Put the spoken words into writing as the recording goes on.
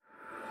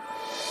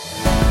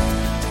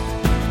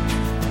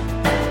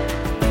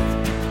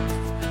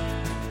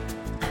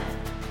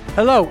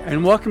Hello,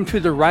 and welcome to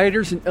the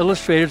Writers and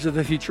Illustrators of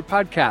the Future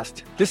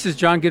podcast. This is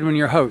John Goodwin,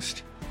 your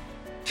host.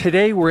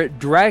 Today we're at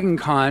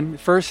DragonCon.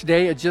 First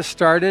day, it just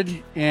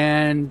started,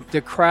 and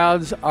the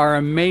crowds are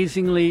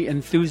amazingly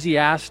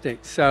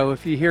enthusiastic. So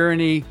if you hear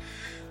any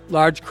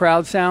large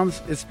crowd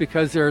sounds, it's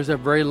because there's a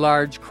very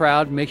large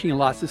crowd making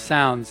lots of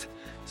sounds.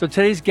 So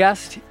today's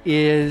guest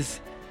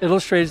is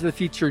Illustrators of the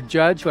Future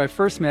judge, who I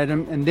first met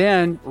him, and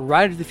then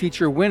Writer of the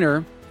Future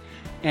winner,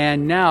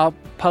 and now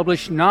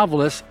published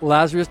novelist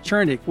Lazarus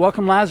Chernick.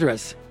 Welcome,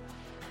 Lazarus.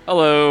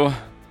 Hello.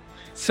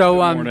 So,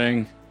 good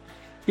morning.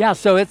 Yeah,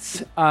 so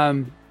it's you've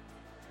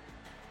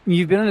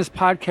been on this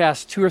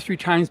podcast 2 or 3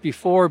 times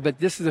before, but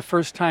this is the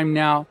first time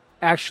now,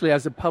 actually,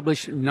 as a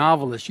published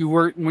novelist. You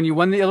were when you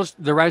won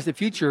the Rise of the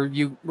Future,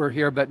 you were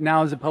here, but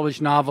now as a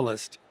published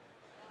novelist.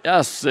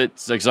 Yes,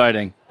 it's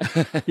exciting.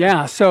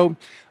 Yeah. So,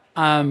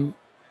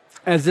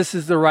 as this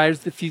is the Writers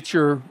of the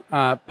Future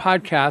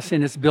podcast,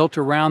 and it's built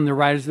around the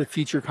Writers of the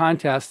Future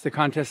contest, the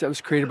contest that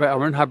was created by L.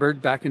 Ron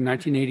Hubbard back in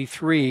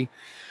 1983,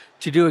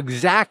 to do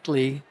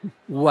exactly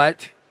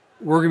what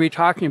we're going to be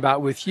talking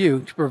about with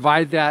you, to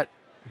provide that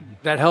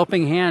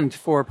helping hand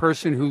for a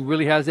person who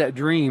really has that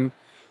dream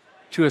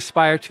to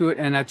aspire to it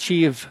and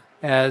achieve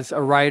as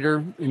a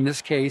writer, in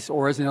this case,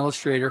 or as an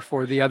illustrator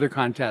for the other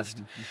contest.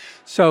 Mm-hmm.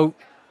 So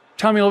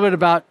tell me a little bit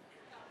about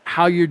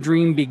how your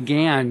dream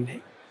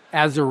began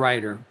as a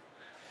writer.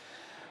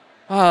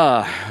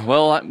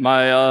 Well,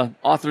 my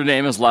author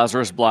name is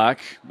Lazarus Black,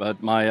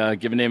 but my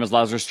given name is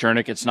Lazarus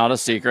Chernick. It's not a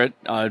secret,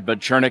 but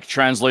Chernick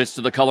translates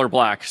to the color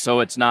black, so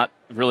it's not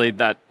really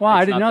that. Wow,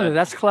 I didn't know that.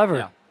 That's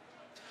clever.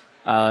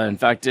 Yeah. In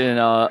fact, in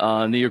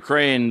the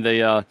Ukraine,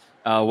 they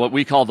what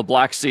we call the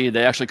Black Sea,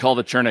 they actually call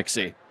the Chernick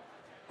Sea.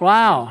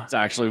 Wow. It's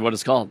actually what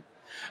it's called.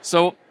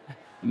 So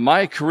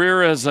my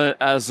career as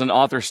an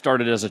author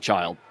started as a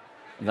child.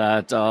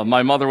 That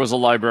my mother was a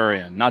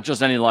librarian, not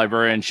just any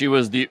librarian. She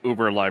was the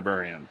uber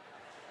librarian.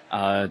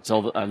 I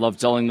love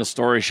telling the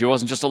story. She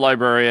wasn't just a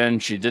librarian.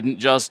 She wasn't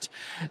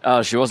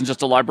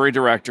just a library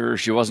director.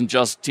 She wasn't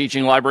just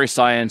teaching library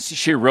science.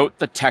 She wrote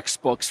the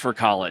textbooks for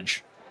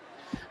college.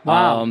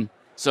 Wow.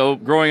 So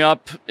growing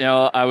up,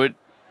 I would,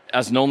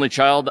 as an only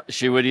child,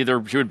 she would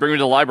bring me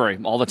to the library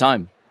all the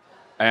time.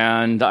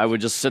 And I would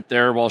just sit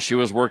there while she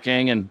was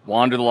working and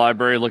wander the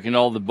library, looking at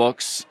all the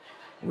books,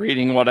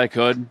 reading what I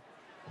could.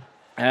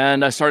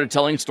 And I started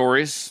telling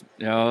stories,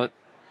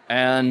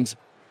 and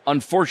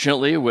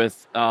unfortunately,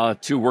 with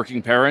 2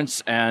 working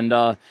parents and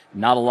not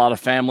a lot of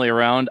family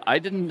around, I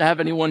didn't have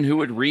anyone who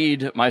would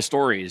read my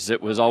stories.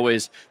 It was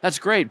always, that's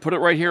great, put it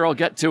right here, I'll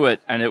get to it,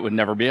 and it would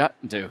never be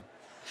gotten to.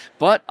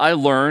 But I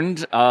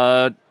learned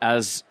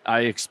as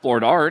I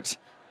explored art,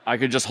 I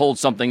could just hold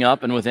something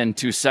up, and within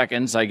 2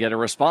 seconds, I get a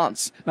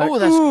response. Like,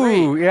 that's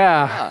great.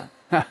 Yeah.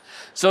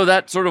 So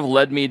that sort of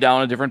led me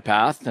down a different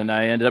path, and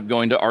I ended up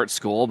going to art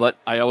school. But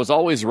I was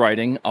always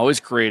writing,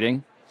 always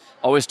creating,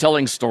 always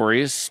telling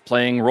stories,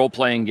 playing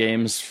role-playing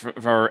games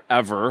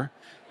forever,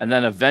 and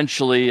then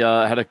eventually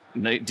had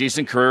a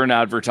decent career in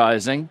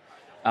advertising,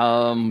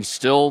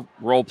 still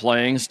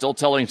role-playing, still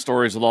telling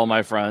stories with all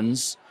my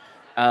friends.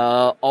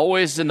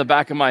 Always in the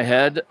back of my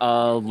head,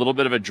 a little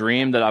bit of a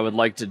dream that I would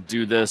like to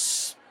do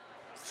this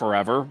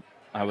forever.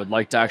 I would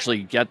like to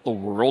actually get the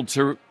world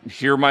to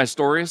hear my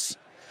stories.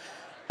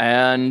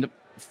 And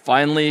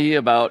finally,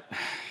 about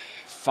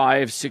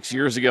 5-6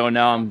 years ago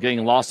now, I'm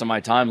getting lost on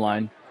my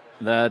timeline,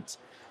 that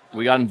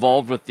we got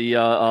involved with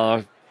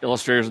the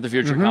Illustrators of the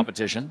Future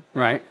competition.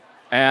 Right.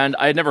 And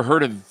I had never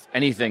heard of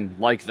anything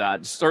like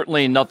that.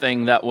 Certainly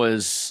nothing that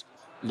was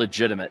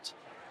legitimate.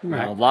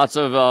 Right. Lots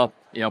of,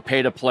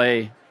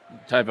 pay-to-play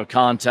type of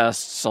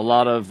contests. A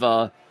lot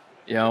of,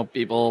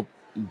 people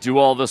do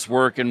all this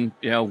work and,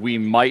 we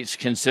might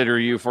consider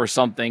you for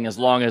something as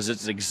long as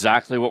it's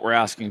exactly what we're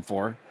asking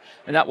for.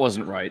 And that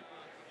wasn't right.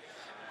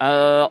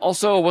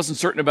 Also, I wasn't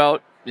certain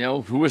about,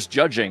 who was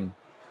judging.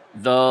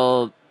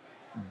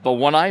 But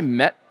when I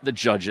met the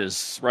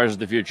judges, Rise of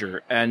the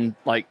Future, and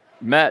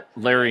met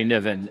Larry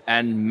Niven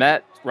and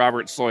met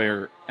Robert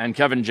Sawyer and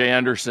Kevin J.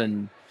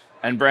 Anderson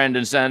and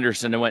Brandon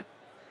Sanderson, and went,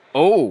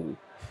 oh,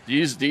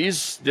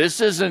 this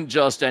isn't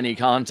just any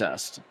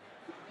contest.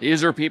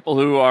 These are people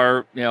who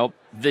are,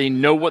 they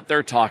know what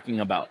they're talking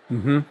about.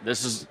 Mm-hmm.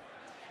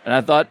 And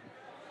I thought,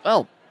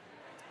 well,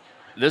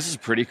 this is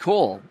pretty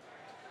cool.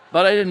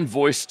 But I didn't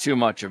voice too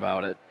much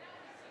about it.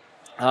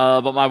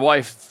 But my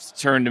wife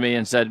turned to me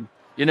and said,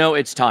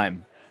 it's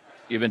time.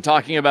 You've been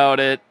talking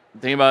about it,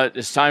 thinking about it.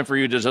 It's time for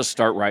you to just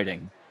start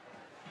writing.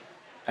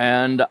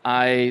 And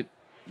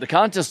the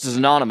contest is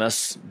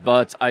anonymous,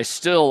 but I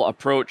still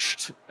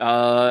approached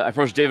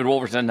David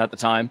Wolverton at the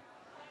time.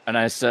 And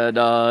I said,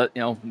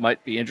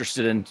 might be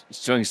interested in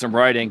doing some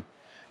writing.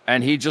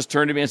 And he just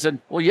turned to me and said,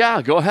 well,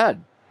 yeah, go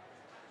ahead.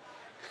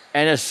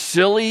 And as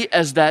silly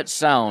as that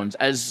sounds,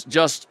 as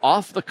just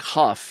off the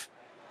cuff,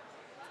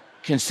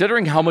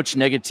 considering how much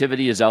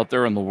negativity is out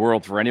there in the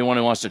world for anyone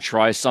who wants to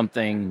try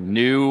something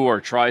new or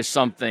try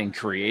something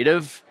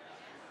creative,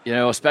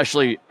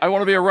 especially, I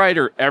want to be a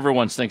writer,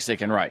 everyone thinks they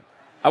can write.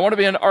 I want to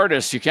be an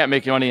artist, you can't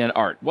make money in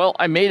art. Well,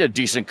 I made a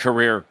decent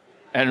career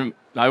And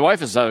my wife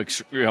has a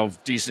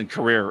decent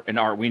career in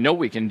art. We know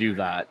we can do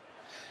that.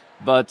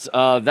 But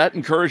that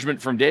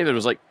encouragement from David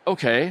was like,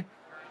 okay,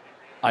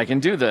 I can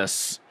do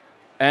this.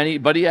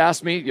 But he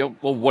asked me,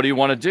 well, what do you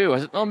want to do? I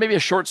said, well, maybe a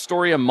short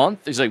story a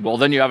month. He's like, well,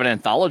 then you have an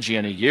anthology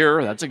in a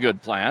year. That's a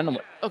good plan. I'm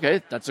like,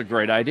 okay, that's a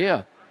great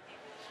idea.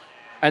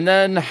 And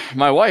then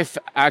my wife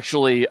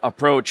actually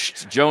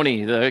approached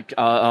Joni,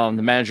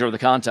 the manager of the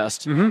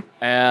contest,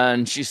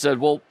 and she said,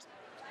 well,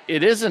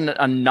 it is an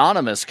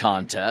anonymous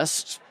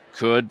contest.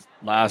 Could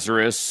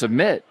Lazarus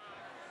submit?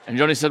 And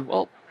Joni said,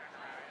 well,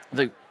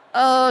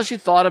 she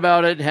thought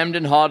about it, hemmed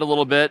and hawed a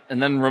little bit,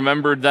 and then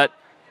remembered that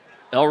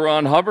L.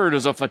 Ron Hubbard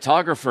is a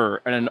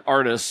photographer and an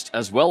artist,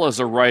 as well as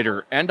a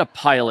writer and a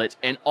pilot,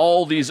 and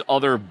all these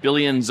other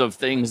billions of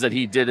things that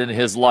he did in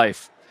his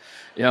life,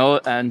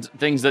 and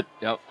things that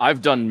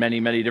I've done many,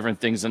 many different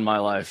things in my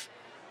life.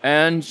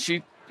 And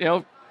she,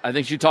 I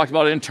think she talked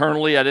about it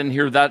internally. I didn't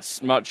hear that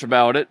much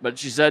about it, but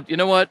she said, you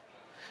know what?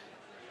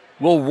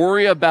 We'll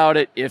worry about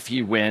it if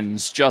he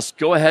wins. Just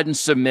go ahead and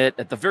submit.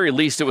 At the very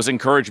least, it was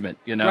encouragement,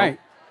 Right.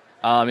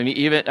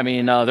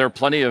 There are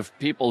plenty of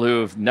people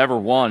who've never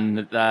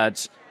won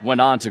that went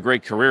on to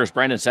great careers.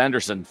 Brandon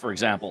Sanderson, for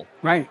example.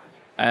 Right.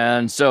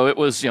 And so it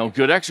was,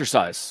 good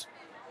exercise.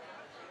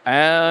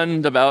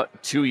 And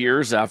about 2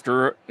 years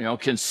after,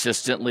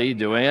 consistently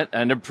doing it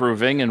and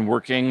improving and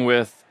working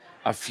with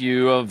a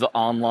few of the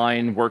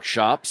online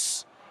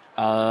workshops,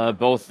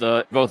 both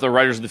the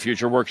Writers of the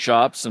Future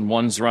workshops, and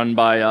one's run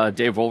by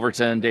Dave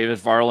Wolverton, David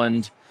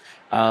Farland,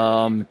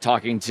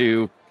 talking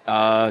to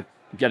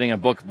getting a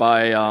book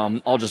by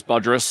Aldous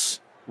Budrus,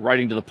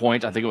 Writing to the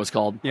Point, I think it was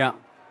called. Yeah.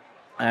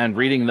 And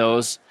reading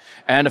those,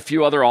 and a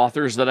few other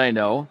authors that I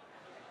know,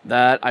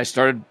 that I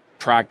started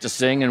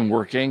practicing and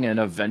working, and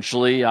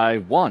eventually I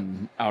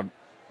won out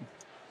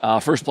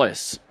first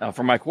place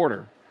for my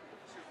quarter.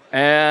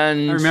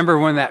 And I remember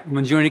when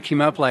Joni came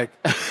up, like,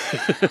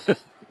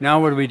 now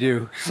what do we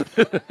do?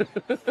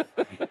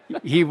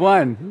 He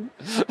won.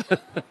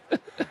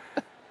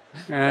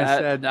 And I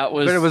said,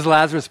 but it was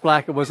Lazarus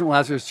Black. It wasn't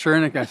Lazarus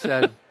Chernick. I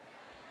said,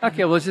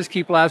 okay, well, let's just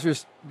keep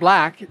Lazarus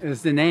Black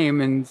as the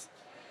name. And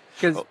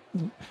because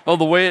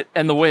the way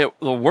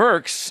it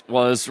works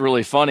was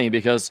really funny,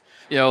 because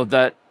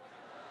that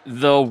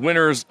the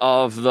winners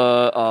of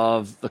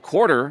the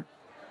quarter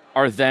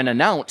are then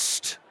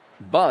announced.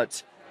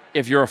 But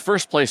if you're a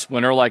first place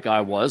winner, like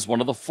I was,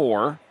 one of the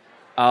four,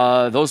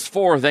 those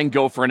four then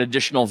go for an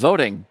additional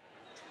voting.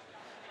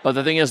 But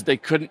the thing is, they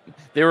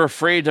were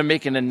afraid to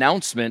make an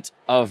announcement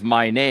of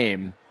my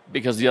name,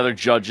 because the other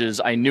judges,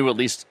 I knew at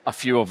least a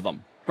few of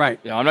them. Right.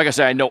 I'm not going to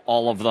say I know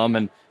all of them,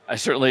 and I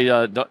certainly,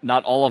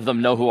 not all of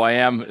them know who I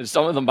am.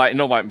 Some of them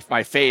know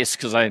my face,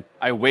 because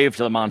I waved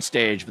to them on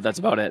stage, but that's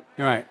about it.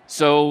 Right.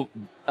 So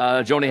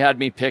Joni had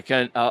me pick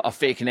a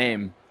fake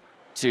name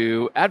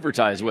to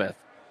advertise with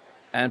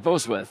and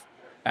post with.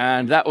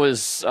 And that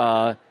was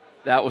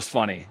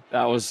funny.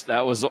 That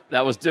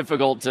was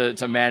difficult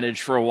to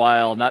manage for a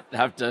while, not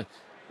have to,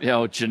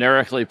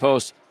 generically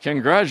post,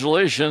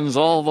 congratulations,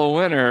 all the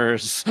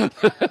winners.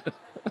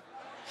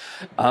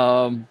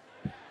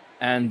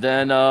 And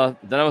then I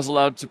was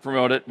allowed to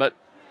promote it. But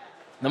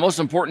the most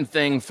important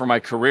thing for my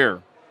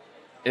career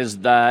is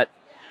that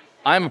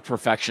I'm a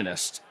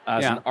perfectionist.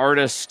 As an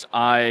artist,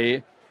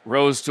 I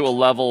rose to a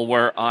level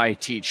where I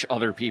teach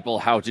other people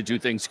how to do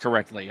things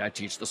correctly. I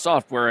teach the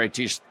software, I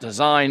teach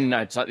design,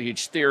 I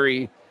teach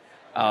theory,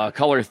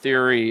 color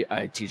theory,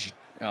 I teach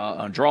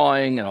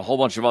drawing, and a whole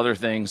bunch of other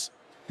things.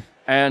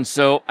 And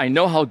so I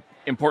know how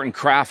important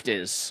craft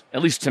is,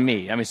 at least to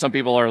me. I mean, some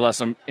people are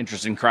less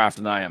interested in craft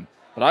than I am.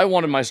 But I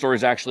wanted my stories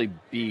to actually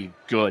be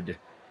good.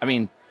 I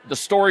mean, the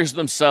stories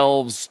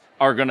themselves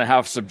are going to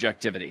have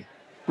subjectivity.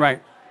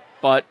 Right.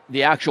 But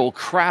the actual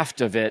craft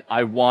of it,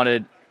 I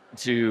wanted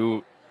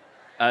to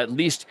at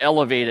least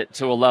elevate it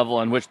to a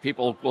level in which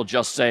people will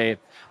just say,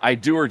 I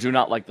do or do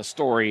not like the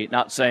story,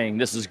 not saying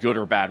this is good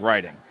or bad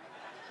writing.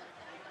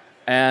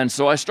 And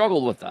so I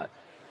struggled with that.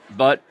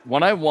 But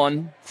when I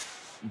won,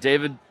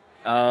 David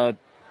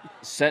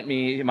sent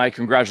me my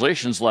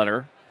congratulations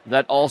letter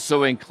that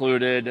also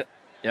included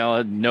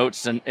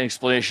notes and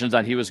explanations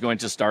that he was going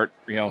to start,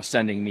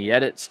 sending me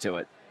edits to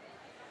it.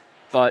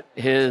 But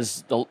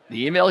the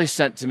email he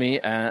sent to me,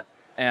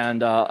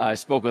 and I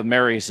spoke with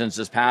Mary since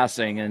his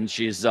passing, and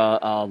she's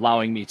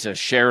allowing me to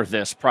share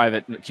this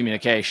private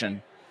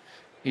communication.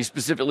 He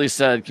specifically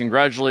said,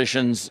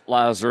 congratulations,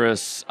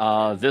 Lazarus.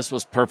 This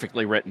was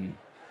perfectly written.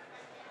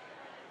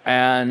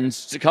 And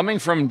coming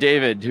from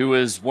David, who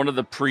is one of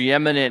the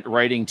preeminent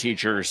writing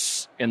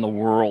teachers in the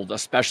world,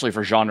 especially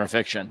for genre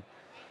fiction,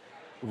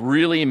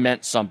 really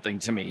meant something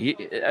to me.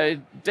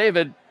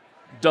 David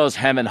does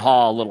hem and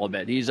haw a little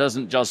bit. He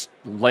doesn't just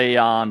lay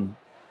on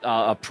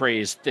a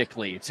praise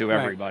thickly to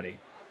everybody.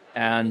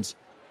 Right.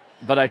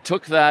 But I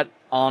took that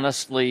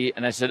honestly,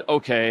 and I said,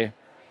 okay,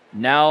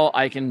 now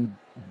I can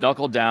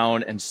knuckle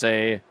down and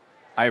say,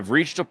 I've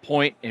reached a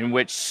point in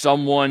which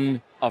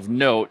someone of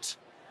note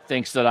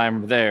thinks that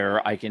I'm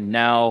there. I can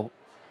now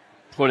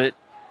put it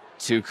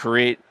to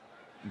create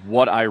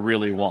what I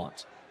really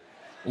want.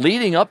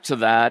 Leading up to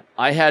that,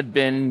 I had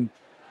been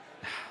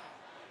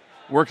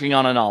working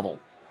on a novel,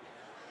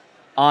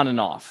 on and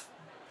off.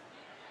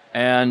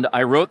 And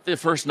I wrote the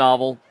first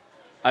novel.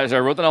 I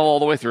wrote the novel all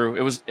the way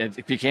through.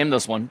 It became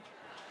this one.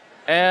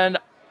 And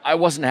I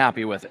wasn't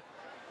happy with it.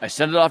 I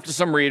sent it off to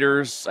some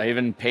readers. I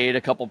even paid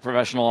a couple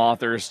professional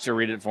authors to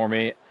read it for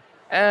me.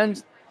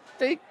 And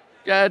they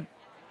had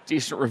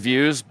decent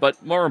reviews.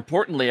 But more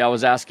importantly, I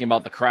was asking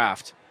about the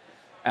craft.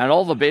 And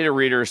all the beta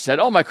readers said,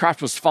 oh, my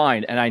craft was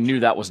fine. And I knew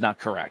that was not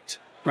correct.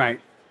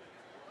 Right.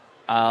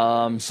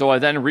 So I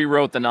then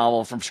rewrote the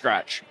novel from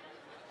scratch.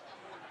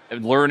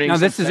 Learning. Now,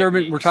 this is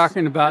urban. We're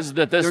talking about.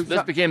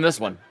 This became this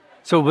one.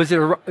 So was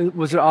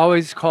it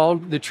always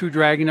called The True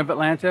Dragon of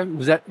Atlanta?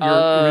 Was that your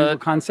original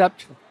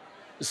concept?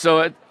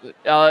 So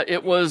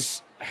it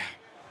was.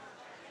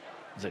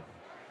 And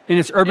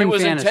it's urban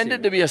fantasy. It was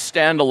intended to be a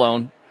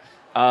standalone,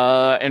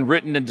 and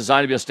written and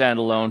designed to be a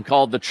standalone,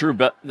 called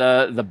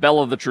the Bell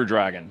of the True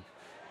Dragon.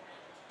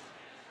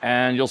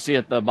 And you'll see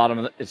at the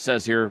bottom it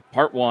says here,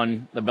 Part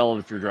 1, The Bell of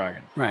the True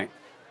Dragon. Right.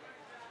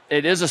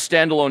 It is a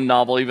standalone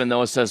novel, even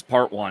though it says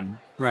Part 1.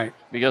 Right.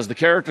 Because the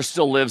character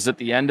still lives at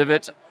the end of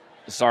it.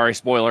 Sorry,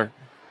 spoiler.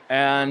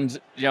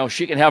 And,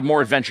 she can have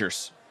more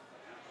adventures.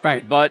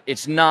 Right. But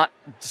it's not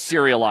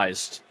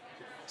serialized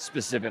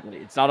specifically.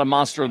 It's not a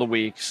Monster of the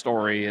Week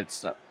story.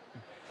 It's.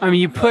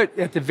 You put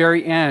at the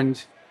very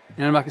end,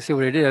 and I'm not going to say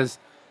what it is,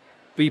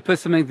 but you put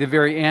something at the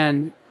very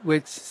end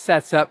which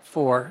sets up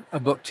for a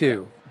book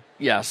 2.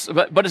 Yes,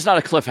 but it's not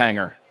a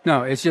cliffhanger.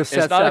 No, it's just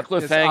sets it's not up, a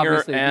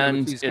cliffhanger,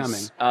 and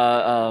it's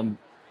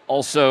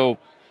also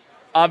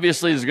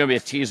obviously there's going to be a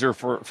teaser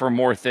for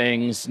more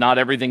things. Not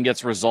everything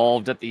gets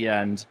resolved at the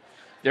end.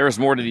 There's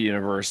more to the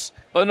universe.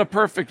 But in a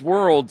perfect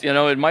world,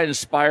 it might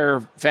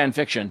inspire fan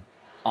fiction.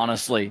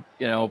 Honestly,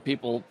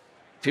 people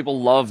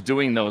love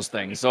doing those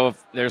things. So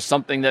if there's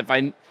something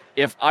that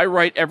if I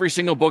write every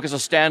single book as a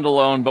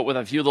standalone, but with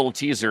a few little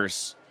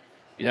teasers,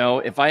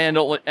 if I end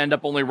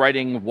up only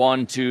writing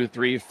 1, 2,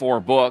 3, 4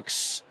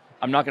 books,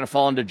 I'm not going to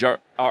fall into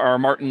R.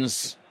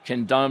 Martin's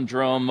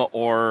conundrum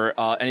or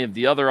any of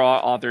the other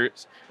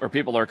authors where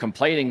people are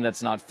complaining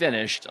that's not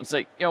finished. It's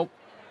like,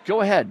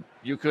 go ahead.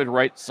 You could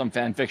write some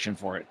fan fiction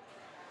for it.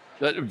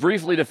 But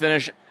briefly to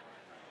finish,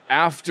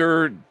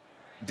 after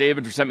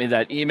David sent me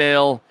that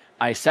email,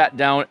 I sat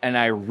down and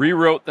I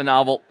rewrote the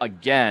novel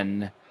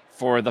again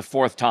for the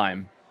 4th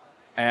time.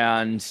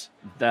 And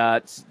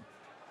that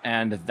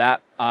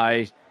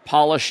I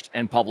polished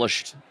and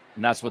published,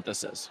 and that's what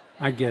this is.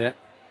 I get it.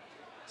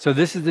 So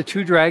this is The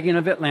True Dragon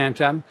of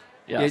Atlanta.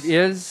 Yes. It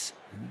is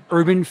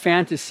urban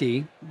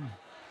fantasy.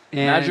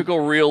 And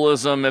magical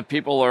realism, if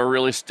people are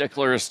really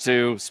sticklers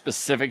to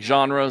specific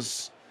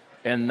genres,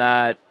 in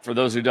that, for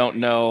those who don't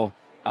know,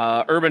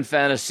 urban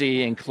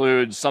fantasy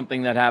includes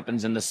something that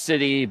happens in the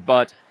city,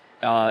 but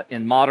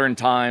in modern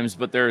times,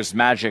 but there's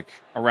magic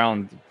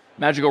around.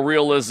 Magical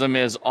realism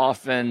is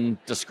often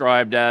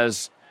described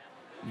as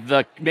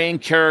the main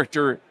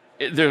character,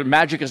 the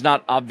magic is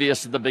not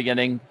obvious at the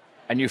beginning,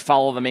 and you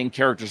follow the main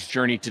character's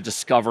journey to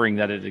discovering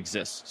that it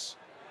exists.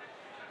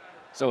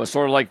 So it's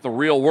sort of like the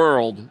real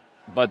world,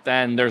 but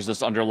then there's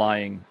this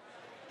underlying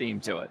theme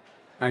to it.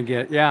 I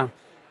get it, yeah.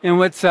 And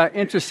what's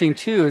interesting,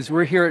 too, is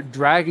we're here at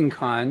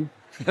DragonCon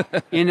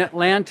in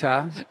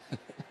Atlanta,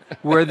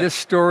 where this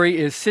story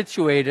is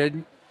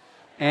situated.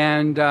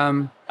 And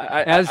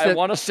I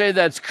want to say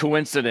that's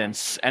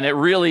coincidence, and it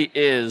really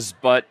is,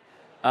 but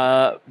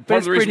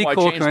it's pretty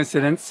cool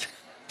coincidence.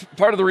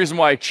 Part of the reason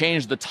why I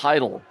changed the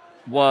title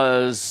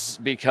was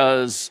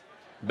because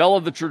Bell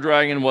of the True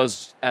Dragon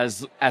was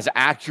as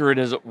accurate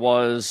as it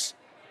was,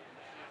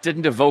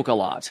 didn't evoke a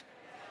lot.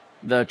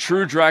 The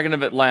True Dragon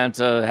of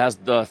Atlanta has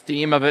the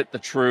theme of it, the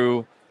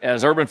true,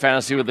 as urban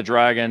fantasy with the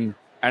dragon,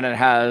 and it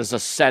has a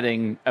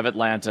setting of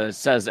Atlanta. It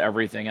says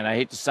everything, and I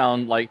hate to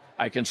sound like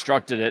I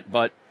constructed it,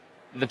 but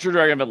the True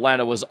Dragon of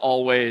Atlanta was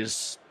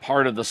always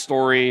part of the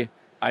story.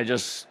 I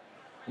just,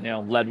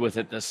 led with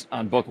it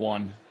on book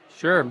 1.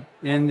 Sure.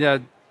 And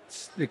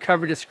the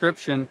cover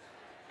description: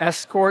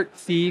 escort,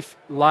 thief,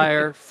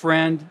 liar,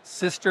 friend,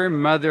 sister,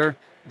 mother,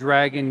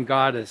 dragon,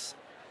 goddess.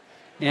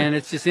 And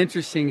it's just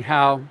interesting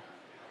how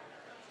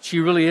she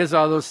really is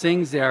all those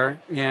things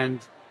there, and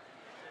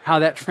how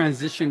that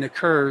transition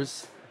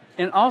occurs.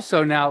 And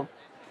also now,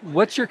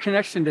 what's your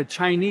connection to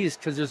Chinese?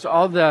 Because there's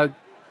all the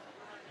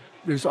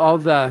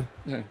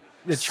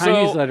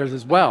Chinese letters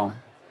as well.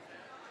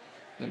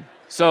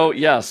 So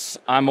yes,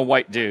 I'm a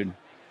white dude,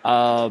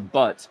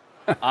 but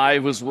I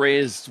was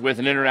raised with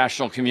an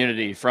international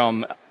community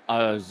from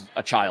a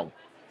child.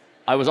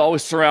 I was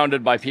always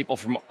surrounded by people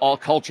from all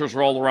cultures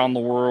all around the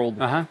world.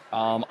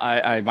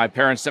 My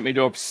parents sent me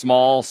to a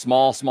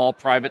small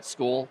private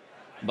school,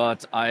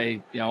 but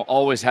I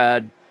always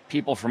had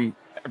people from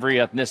every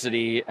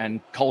ethnicity and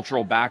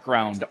cultural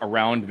background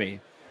around me.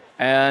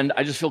 And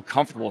I just feel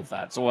comfortable with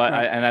that. So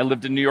I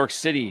lived in New York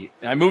City.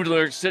 And I moved to New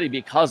York City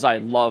because I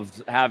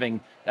loved having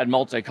that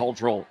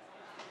multicultural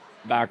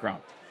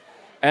background.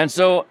 And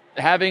so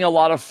having a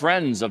lot of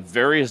friends of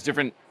various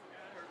different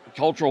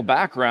cultural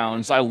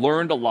backgrounds, I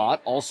learned a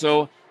lot.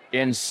 Also,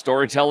 in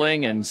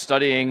storytelling and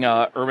studying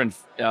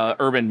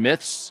urban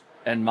myths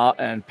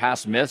and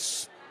past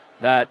myths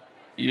that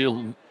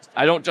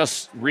I don't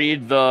just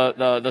read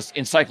the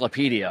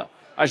encyclopedia.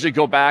 I actually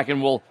go back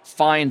and will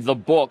find the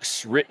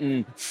books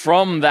written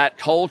from that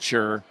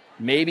culture,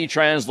 maybe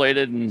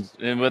translated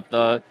and with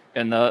the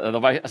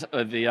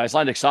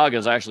Icelandic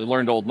sagas. I actually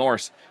learned Old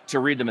Norse to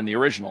read them in the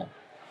original,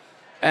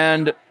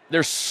 and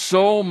there's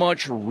so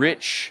much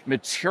rich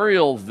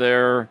material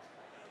there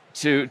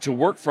to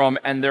work from,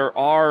 and there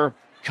are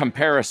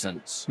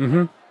comparisons.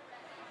 Mm-hmm.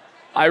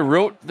 I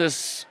wrote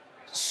this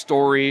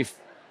story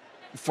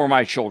for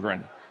my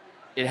children.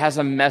 It has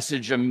a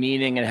message, a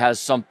meaning. It has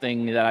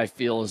something that I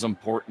feel is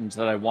important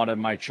that I wanted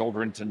my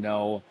children to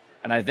know,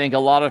 and I think a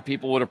lot of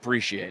people would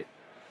appreciate.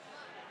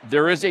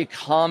 There is a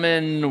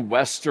common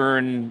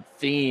Western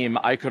theme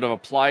I could have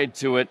applied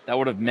to it that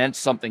would have meant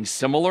something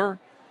similar,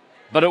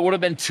 but it would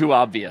have been too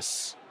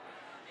obvious,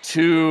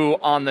 too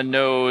on the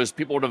nose.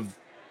 People would have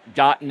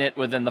gotten it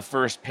within the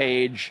first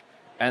page,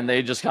 and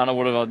they just kind of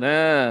would have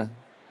gone,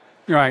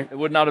 Right. It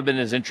would not have been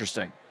as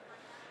interesting.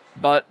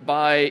 But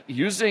by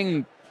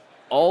using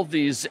all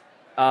these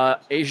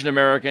Asian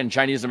American,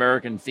 Chinese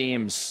American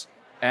themes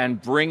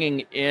and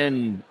bringing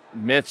in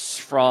myths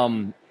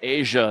from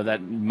Asia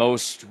that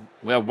most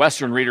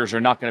Western readers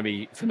are not going to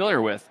be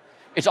familiar with,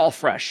 it's all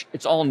fresh.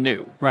 It's all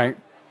new. Right.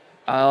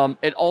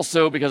 It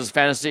also, because it's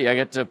fantasy, I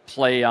get to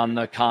play on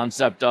the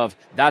concept of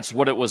that's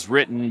what it was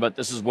written, but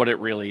this is what it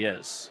really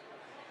is.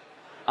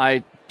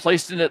 I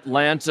placed in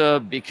Atlanta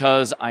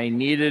because I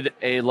needed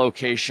a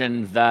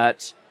location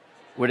that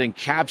would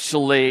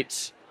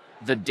encapsulate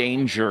the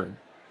danger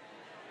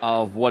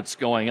of what's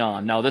going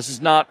on. Now, this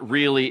is not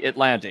really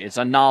Atlanta. It's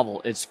a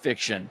novel. It's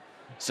fiction.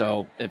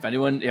 So if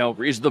anyone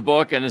reads the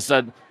book and has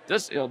said,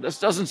 this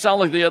doesn't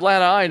sound like the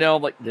Atlanta I know,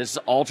 like this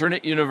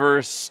alternate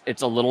universe,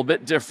 it's a little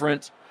bit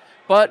different.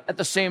 But at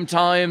the same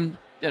time,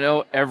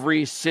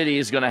 every city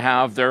is going to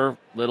have their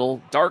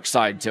little dark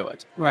side to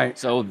it. Right.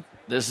 So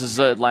this is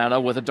Atlanta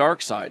with a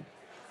dark side.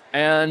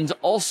 And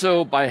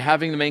also by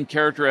having the main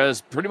character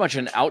as pretty much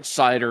an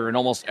outsider in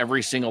almost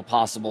every single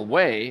possible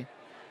way,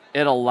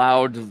 it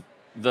allows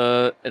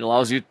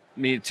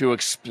me to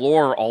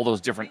explore all those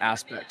different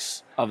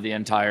aspects of the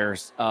entire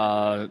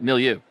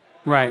milieu.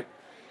 Right.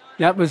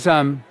 That was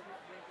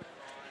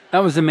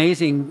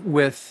amazing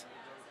with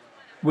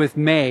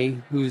May,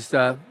 who's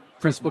the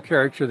principal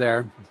character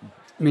there.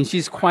 I mean,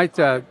 she's quite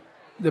the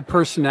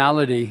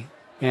personality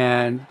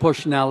and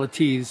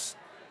personalities,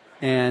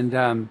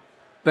 and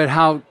but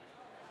how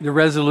the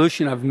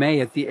resolution of May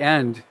at the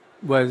end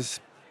was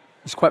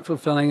quite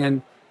fulfilling,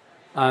 and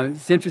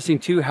it's interesting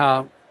too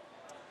how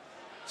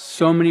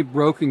so many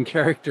broken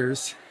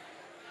characters.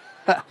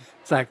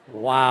 It's like,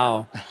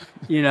 wow,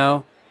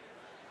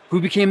 who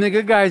became the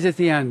good guys at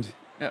the end?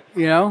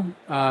 Yeah.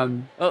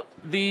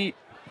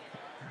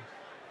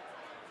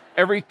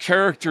 Every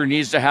character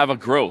needs to have a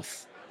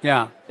growth.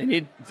 Yeah. They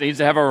need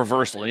to have a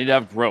reversal. They need to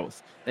have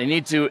growth. They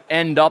need to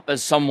end up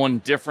as someone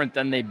different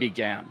than they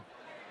began.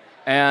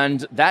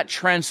 And that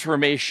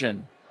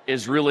transformation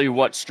is really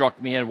what struck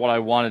me and what I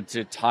wanted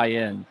to tie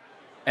in.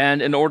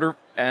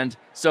 And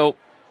so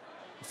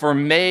for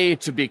May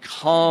to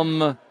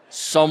become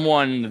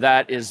someone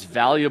that is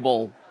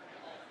valuable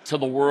to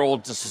the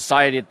world, to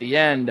society at the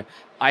end,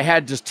 I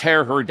had to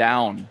tear her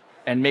down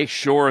and make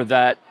sure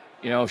that,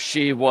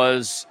 she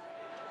was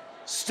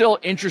still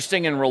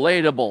interesting and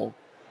relatable,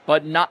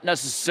 but not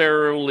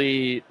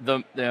necessarily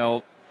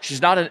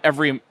she's not an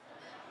every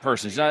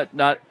person. She's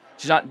not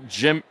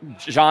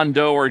John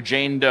Doe or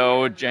Jane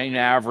Doe, Jane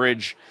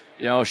Average.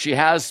 She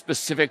has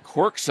specific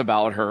quirks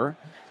about her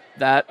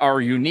that are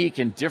unique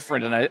and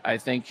different, and I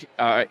think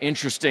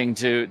interesting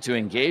to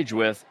engage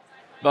with.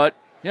 But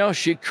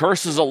she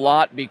curses a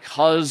lot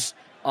because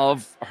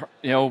of her,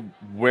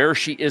 where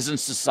she is in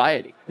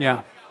society.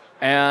 Yeah.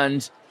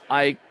 And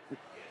I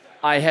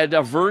had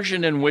a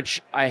version in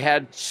which I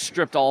had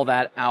stripped all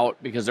that out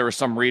because there were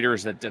some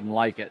readers that didn't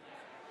like it.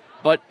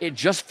 But it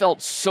just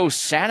felt so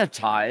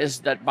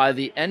sanitized that by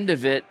the end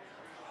of it,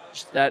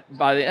 it's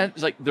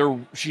like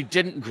she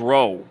didn't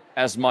grow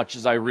as much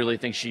as I really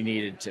think she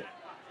needed to.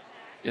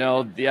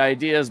 The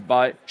idea is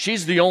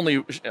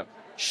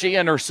she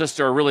and her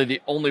sister are really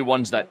the only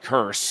ones that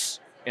curse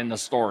in the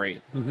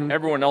story. Mm-hmm.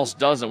 Everyone else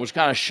doesn't, which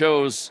kind of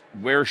shows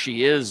where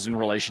she is in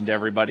relation to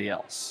everybody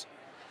else.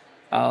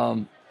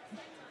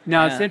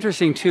 Now, it's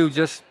interesting, too,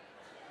 just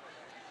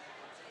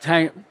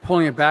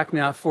pulling it back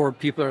now for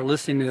people that are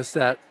listening to this,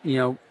 that,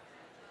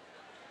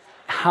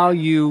 how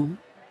you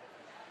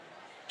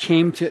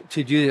came to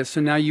do this.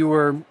 So now you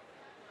were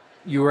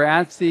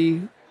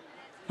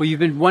you've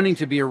been wanting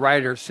to be a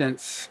writer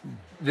since,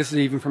 this is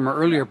even from our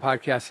earlier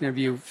podcast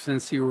interview,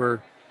 since you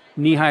were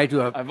knee-high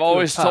to a... I've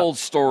always told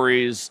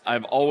stories.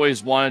 I've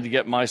always wanted to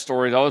get my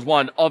stories. I always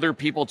wanted other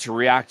people to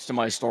react to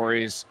my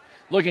stories.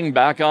 Looking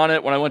back on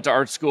it, when I went to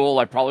art school,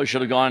 I probably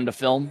should have gone into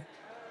film,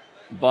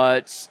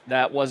 but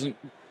that wasn't,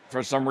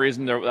 for some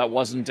reason, that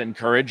wasn't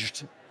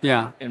encouraged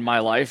in my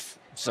life.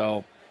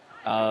 So,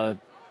 but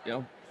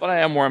I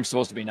am where I'm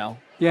supposed to be now.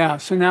 Yeah.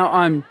 So now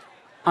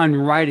on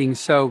writing.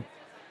 So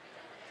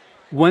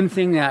one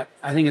thing that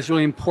I think is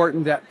really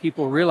important that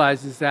people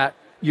realize is that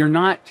you're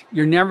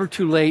never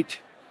too late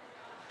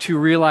to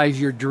realize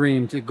your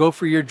dream, to go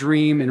for your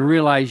dream and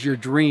realize your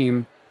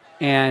dream.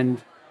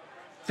 And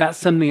that's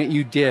something that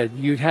you did.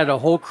 You had a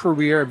whole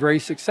career, a very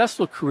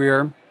successful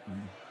career.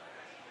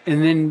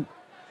 And then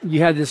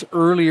you had this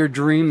earlier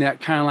dream that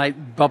kind of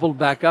like bubbled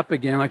back up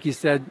again. Like you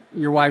said,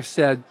 your wife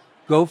said,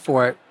 go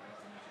for it.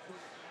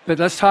 But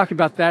let's talk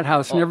about that, how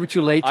it's never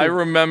too late. I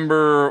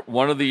remember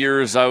one of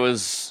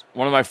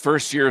my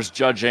first years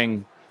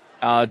judging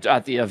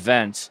at the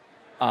event.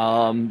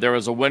 There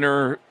was a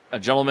winner. A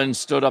gentleman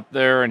stood up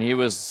there, and he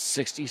was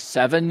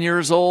 67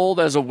 years old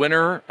as a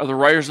winner of the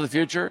Writers of the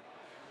Future.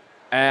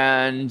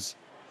 And,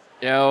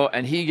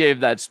 and he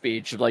gave that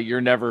speech of like,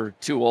 you're never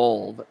too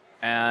old.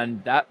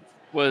 And that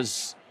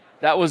was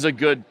a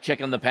good kick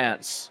in the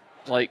pants.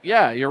 Like,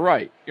 yeah, you're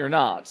right. You're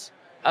not.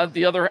 On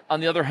the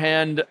other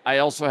hand, I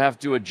also have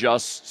to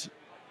adjust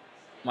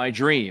my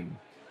dream.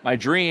 My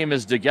dream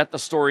is to get the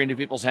story into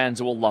people's hands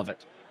who will love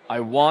it. I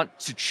want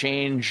to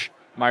change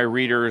my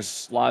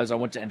readers' lives. I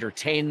want to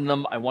entertain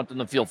them. I want them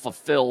to feel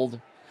fulfilled.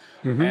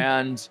 Mm-hmm.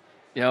 And,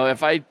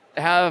 if I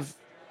have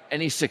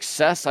any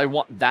success, I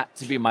want that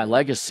to be my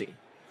legacy.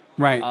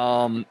 Right.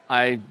 I'm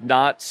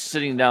not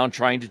sitting down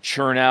trying to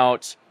churn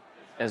out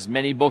as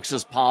many books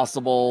as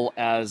possible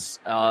as,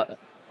 not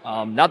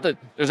that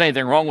there's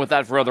anything wrong with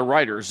that for other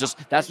writers,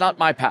 just that's not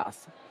my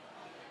path.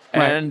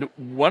 Right. And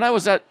when I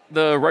was at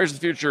the Writers of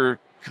the Future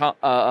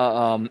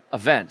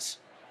event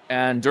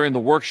and during the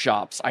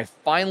workshops, I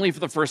finally, for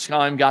the first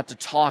time, got to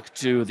talk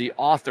to the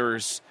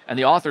authors and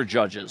the author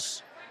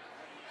judges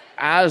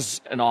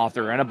as an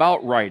author and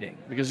about writing,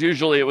 because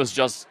usually it was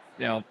just,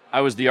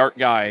 I was the art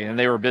guy and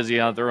they were busy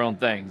on their own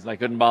things. I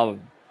couldn't bother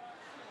them.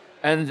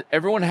 And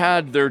everyone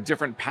had their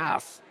different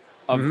path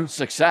of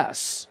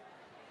success.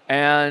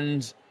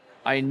 And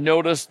I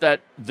noticed that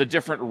the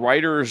different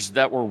writers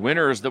that were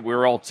winners that we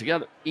were all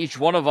together, each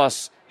one of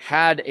us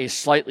had a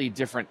slightly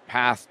different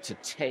path to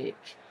take.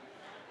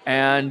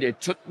 And it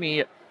took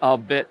me a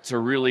bit to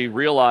really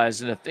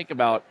realize and to think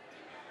about,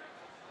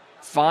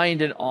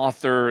 find an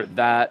author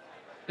that,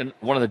 and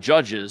one of the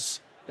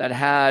judges that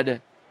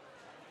had,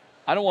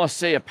 I don't want to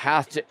say a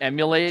path to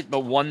emulate,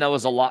 but one that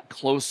was a lot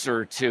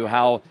closer to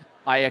how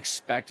I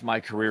expect my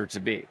career to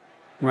be.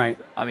 Right.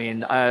 I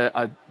mean,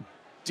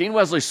 Dean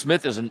Wesley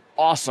Smith is an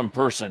awesome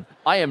person.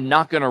 I am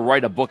not going to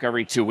write a book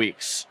every 2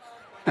 weeks.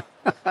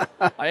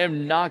 I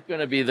am not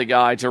going to be the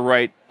guy to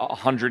write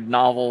 100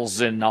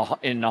 novels in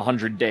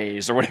 100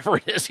 days or whatever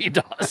it is he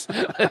does.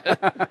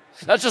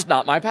 That's just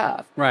not my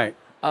path. Right.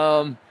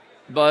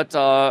 But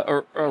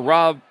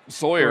Rob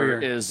Sawyer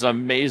is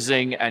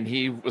amazing, and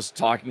he was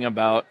talking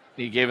about,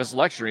 he gave us a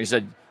lecture. He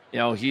said,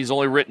 he's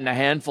only written a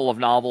handful of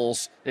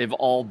novels. They've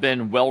all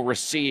been well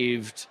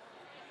received,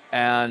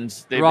 and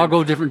they all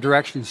go different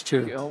directions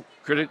too.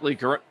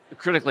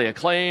 Critically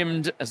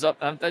acclaimed.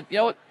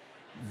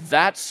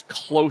 That's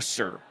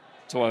closer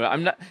to what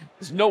I'm not.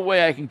 There's no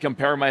way I can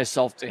compare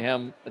myself to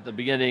him at the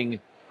beginning.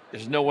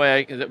 There's no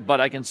way, but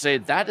I can say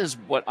that is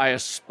what I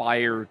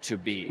aspire to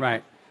be.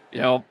 Right.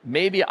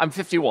 Maybe I'm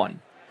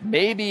 51.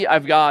 Maybe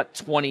I've got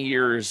 20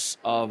 years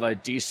of a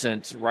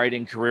decent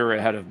writing career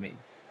ahead of me.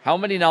 How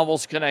many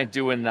novels can I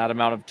do in that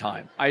amount of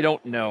time? I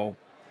don't know,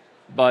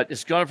 but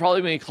it's going to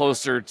probably be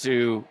closer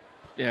to,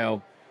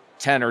 10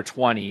 or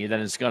 20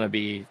 than it's going to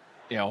be,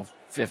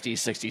 50,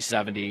 60,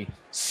 70,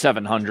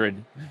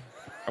 700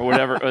 or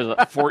whatever,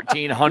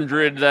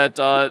 1,400 that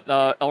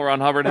L. Ron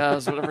Hubbard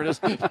has, whatever it is.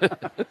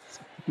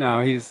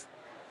 No,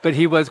 but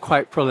he was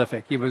quite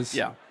prolific. He was,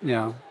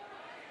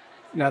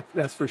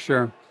 that's for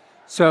sure.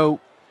 So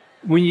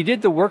when you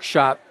did the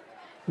workshop,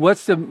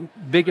 what's the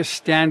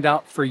biggest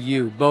standout for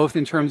you, both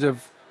in terms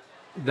of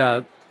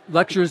the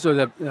lectures or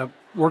the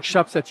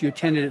workshops that you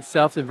attended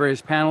itself, the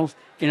various panels,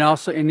 and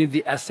also any of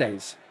the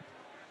essays?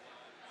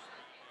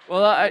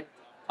 Well,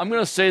 I'm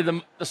going to say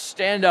the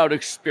standout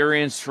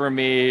experience for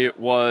me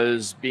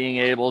was being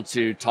able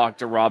to talk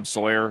to Rob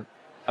Sawyer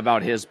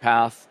about his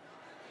path,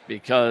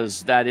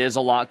 because that is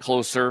a lot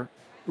closer.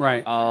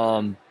 Right.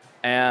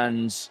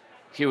 And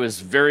he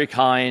was very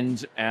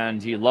kind,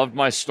 and he loved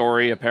my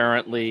story,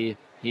 apparently.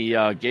 He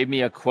gave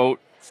me a quote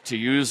to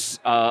use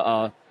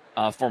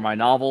for my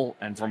novel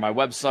and for my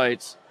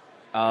website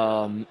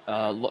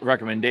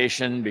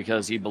recommendation,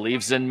 because he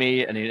believes in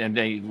me and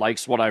he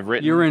likes what I've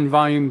written. You're in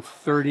volume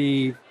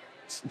 38.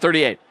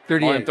 38.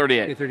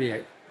 Okay,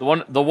 38.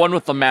 The one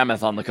with the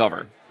mammoth on the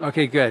cover.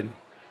 Okay, good.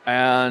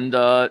 And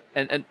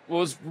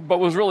what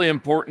was really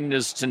important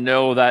is to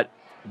know that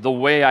the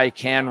way I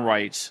can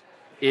write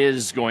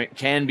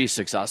can be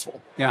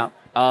successful. Yeah.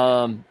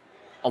 A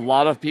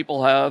lot of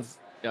people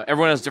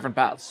everyone has different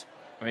paths.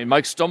 I mean,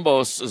 Mike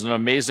Stumbos is an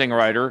amazing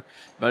writer,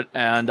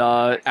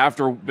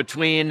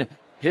 between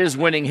his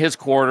winning his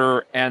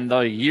quarter and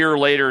the year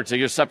later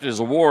to accept his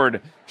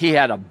award, he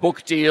had a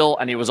book deal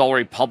and he was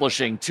already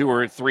publishing 2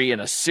 or 3 in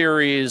a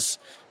series,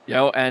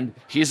 and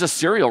he's a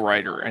serial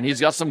writer and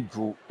he's got some,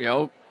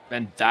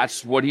 and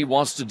that's what he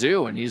wants to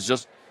do. And he's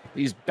just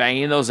he's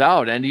banging those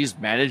out, and he's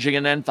managing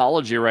an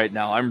anthology right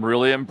now. I'm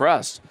really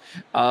impressed.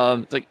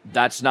 Like,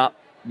 that's not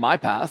my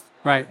path,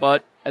 Right.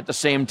 but at the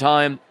same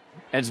time,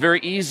 it's very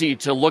easy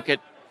to look at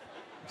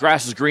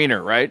grass is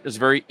greener, right? It's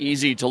very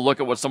easy to look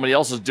at what somebody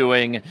else is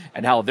doing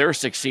and how they're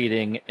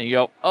succeeding, and you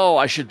go, oh,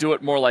 I should do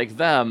it more like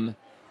them.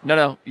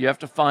 No, you have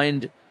to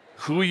find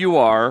who you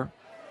are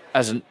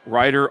as a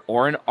writer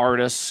or an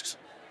artist,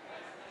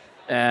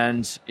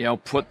 and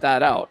put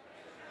that out.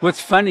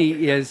 What's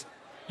funny is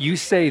you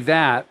say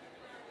that.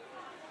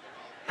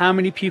 How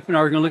many people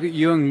are going to look at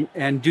you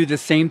and do the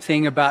same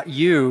thing about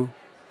you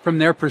from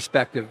their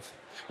perspective?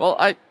 Well,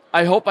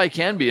 I hope I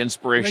can be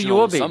inspirational you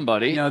will to be.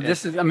 somebody.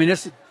 This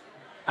is.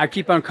 I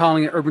keep on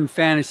calling it urban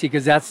fantasy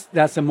because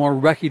that's a more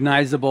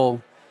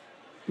recognizable,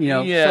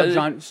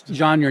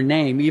 genre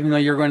name. Even though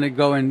you're going to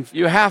go and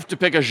you have to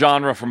pick a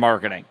genre for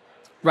marketing,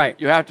 right?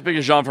 You have to pick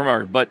a genre for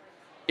marketing. But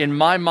in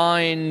my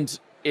mind,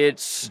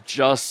 it's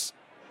just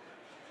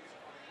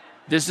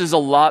this is a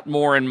lot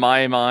more, in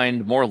my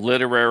mind, more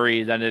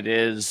literary than it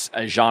is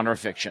a genre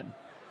fiction,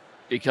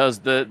 because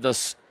the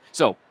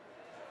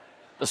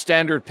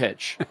standard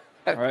pitch.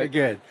 All right,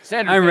 good.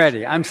 Standard I'm pitch.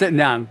 ready. I'm sitting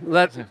down.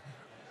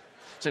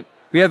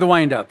 We have the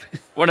wind up.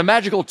 When a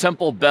magical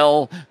temple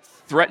bell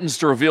threatens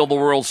to reveal the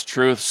world's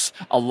truths,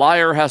 a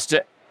liar has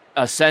to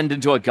ascend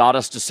into a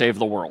goddess to save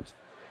the world.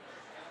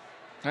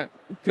 Right.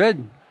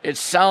 Good. It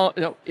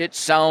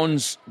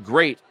sounds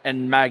great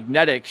and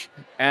magnetic,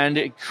 and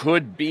it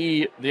could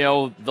be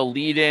the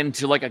lead in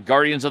to like a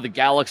Guardians of the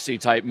Galaxy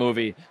type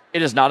movie.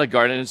 It is not a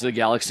Guardians of the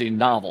Galaxy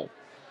novel.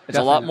 It's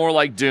Definitely. A lot more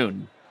like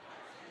Dune,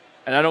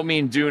 and I don't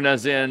mean Dune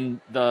as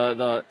in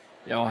the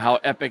how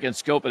epic in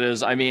scope it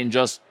is. I mean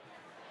just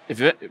if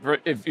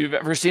you've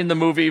ever seen the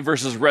movie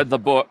versus read the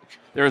book,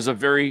 there is a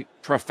very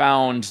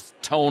profound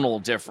tonal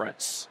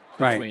difference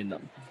between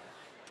them.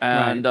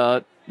 And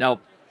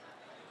now,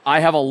 I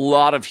have a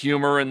lot of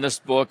humor in this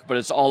book, but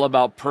it's all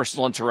about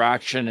personal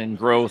interaction and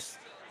growth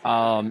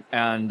and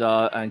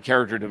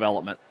character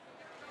development.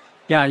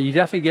 Yeah, you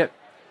definitely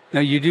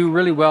you do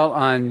really well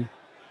on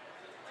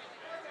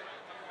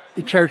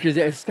the characters.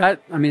 It's got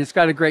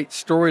a great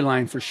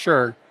storyline for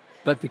sure,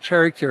 but the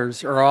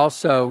characters are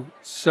also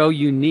so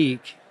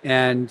unique,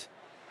 and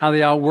how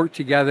they all work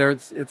together.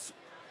 It's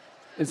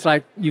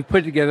like you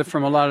put together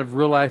from a lot of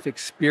real life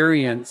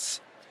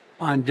experience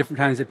on different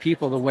kinds of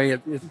people, the way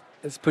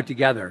it's put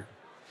together.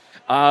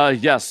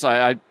 Yes,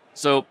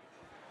 so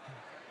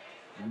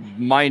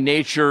my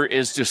nature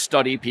is to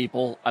study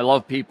people. I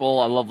love people.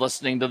 I love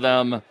listening to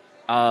them.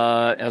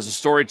 As a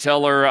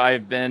storyteller,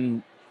 I've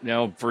been,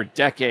 for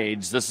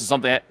decades. This is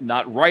something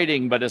not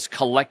writing, but as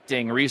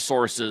collecting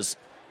resources,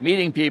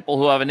 meeting people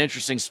who have an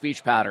interesting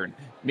speech pattern,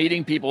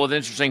 meeting people with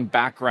interesting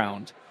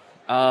background.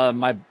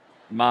 My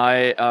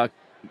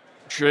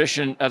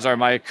tradition,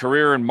 my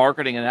career in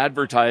marketing and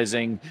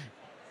advertising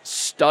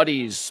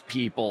studies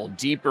people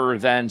deeper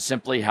than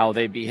simply how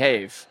they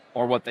behave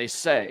or what they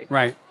say.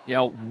 Right.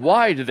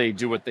 Why do they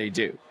do what they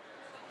do?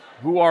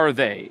 Who are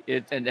they?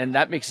 And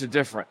that makes a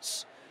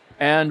difference.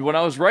 And when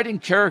I was writing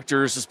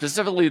characters,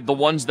 specifically the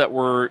ones that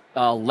were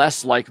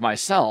less like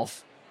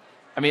myself,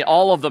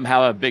 all of them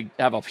have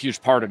a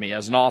huge part of me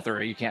as an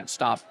author. You can't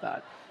stop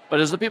that. But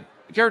as the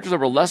characters that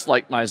were less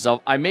like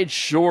myself, I made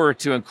sure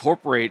to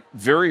incorporate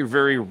very,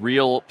 very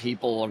real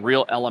people and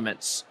real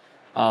elements.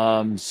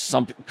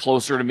 Some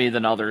closer to me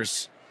than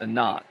others than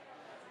not.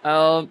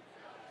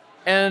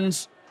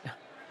 And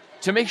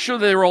to make sure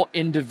they're all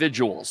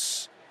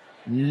individuals.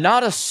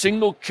 Not a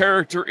single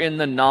character in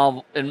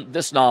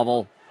this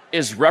novel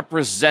is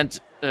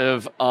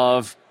representative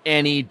of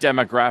any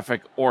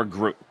demographic or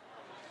group.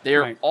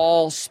 They're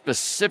all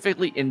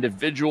specifically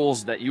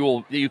individuals that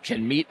you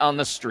can meet on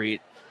the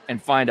street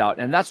and find out.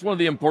 And that's one of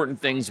the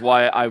important things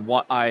why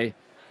I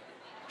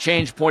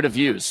change point of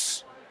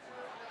views.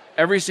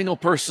 Every single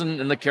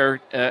person in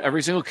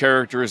every single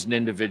character is an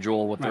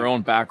individual with their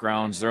own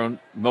backgrounds, their own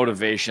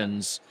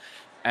motivations.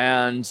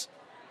 And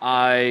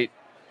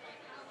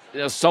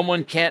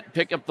someone can't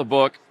pick up the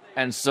book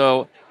and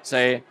so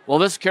say, well,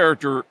 this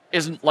character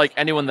isn't like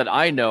anyone that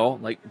I know.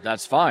 Like,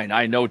 that's fine.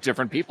 I know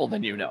different people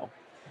than you know.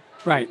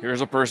 Right.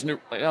 Here's a person who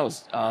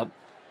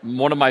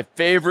one of my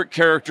favorite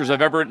characters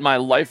I've ever in my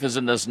life is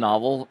in this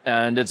novel,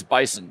 and it's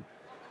Bison.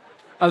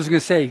 I was going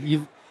to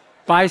say,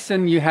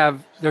 Bison,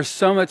 there's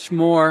so much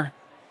more.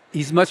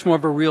 He's much more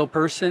of a real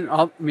person.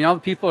 All the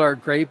people are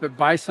great, but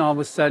Bison, all of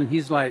a sudden,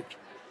 he's like,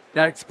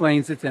 that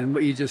explains it then,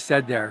 what you just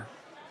said there.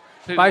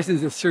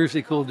 Bison's a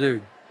seriously cool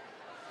dude.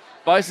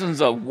 Bison's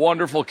a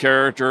wonderful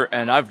character,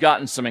 and I've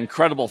gotten some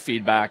incredible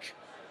feedback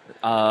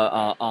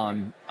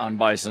on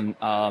Bison.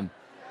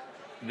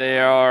 They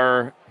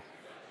are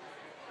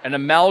an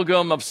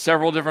amalgam of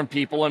several different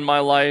people in my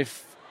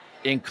life,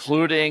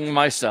 including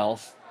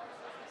myself.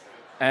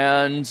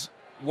 And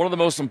one of the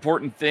most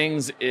important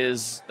things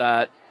is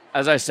that,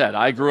 as I said,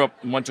 I grew up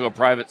and went to a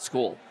private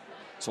school,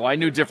 so I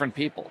knew different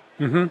people.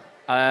 Mm-hmm.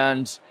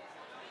 And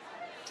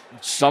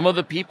some of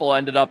the people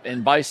ended up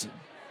in Bison.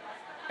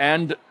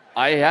 And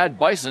I had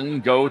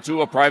Bison go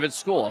to a private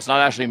school. It's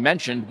not actually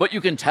mentioned, but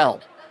you can tell.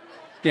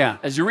 Yeah.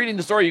 As you're reading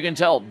the story, you can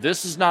tell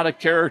this is not a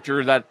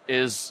character that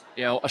is,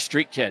 a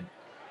street kid.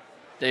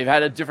 They've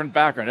had a different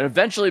background. It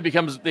eventually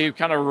becomes, they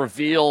kind of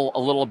reveal a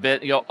little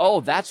bit,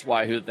 oh, that's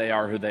why they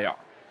are who they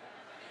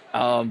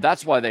are.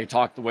 That's why they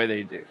talk the way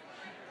they do.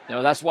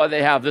 That's why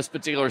they have this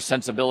particular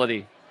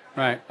sensibility.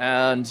 Right.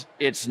 And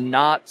it's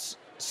not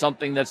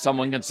something that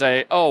someone can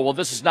say, oh, well,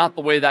 this is not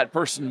the way that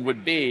person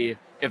would be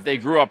if they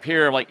grew up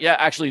here. I'm like, yeah,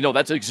 actually, no,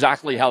 that's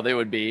exactly how they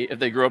would be if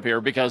they grew up here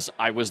because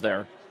I was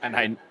there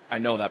and I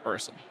know that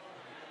person.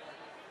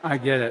 I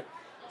get it.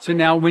 So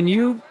now when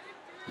you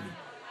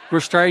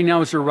were starting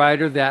out as a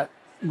writer, that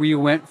where you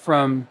went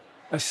from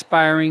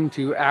aspiring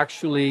to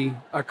actually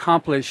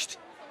accomplished,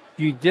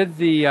 you did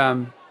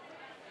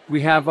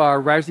we have our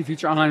Rise of the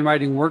Future online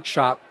writing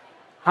workshop.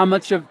 How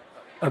much of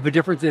a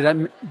difference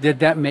did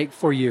that make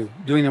for you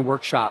doing the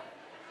workshop?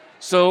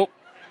 So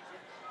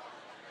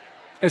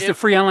it's a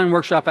free online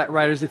workshop at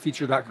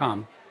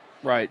writersofthefuture.com.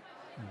 Right.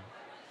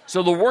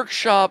 So the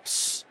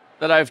workshops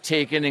that I've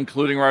taken,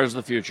 including Writers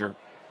of the Future,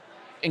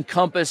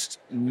 encompassed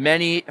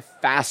many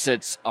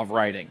facets of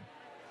writing.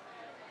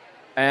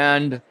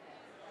 And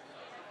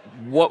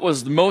what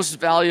was the most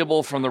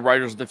valuable from the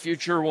Writers of the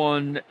Future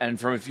one and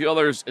from a few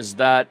others is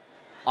that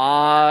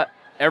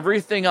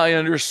everything I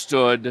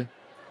understood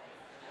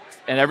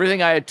and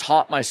everything I had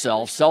taught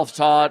myself,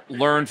 self-taught,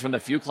 learned from the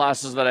few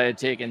classes that I had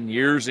taken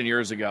years and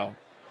years ago,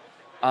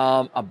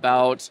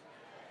 about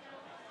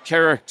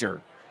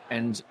character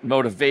and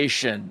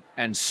motivation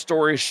and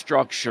story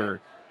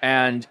structure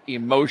and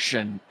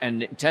emotion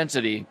and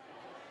intensity,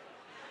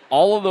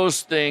 all of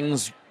those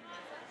things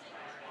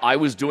I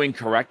was doing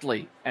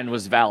correctly and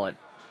was valid.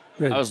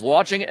 Good. I was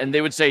watching it and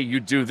they would say, you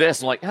do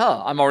this. I'm like,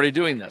 I'm already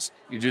doing this.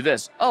 You do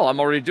this. Oh, I'm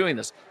already doing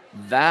this.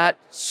 That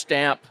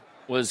stamp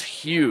was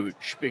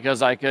huge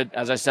because I could,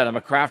 as I said, I'm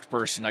a craft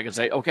person. I could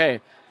say,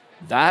 okay,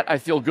 that I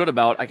feel good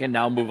about. I can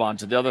now move on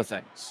to the other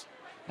things.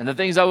 And the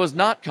things I was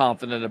not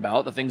confident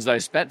about, the things that I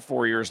spent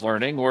 4 years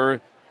learning, were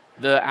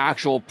the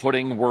actual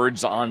putting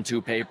words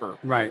onto paper.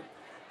 Right.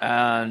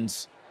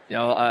 And,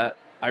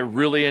 I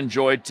really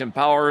enjoyed Tim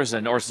Powers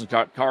and Orson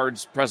Scott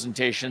Card's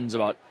presentations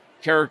about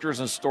characters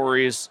and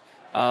stories.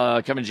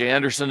 Kevin J.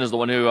 Anderson is the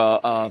one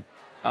who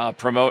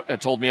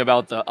told me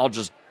about the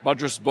Aldous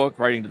Budrus book,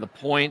 Writing to the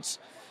Point.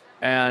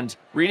 And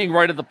reading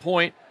Right at the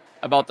Point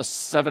about the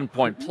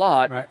 7-point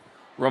plot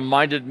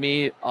reminded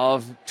me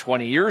of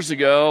 20 years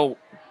ago,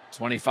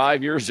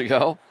 25 years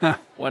ago,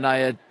 when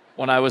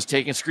I was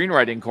taking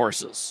screenwriting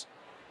courses.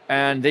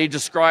 And they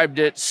described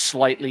it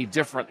slightly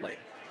differently.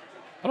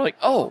 I'm like,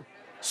 oh,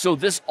 so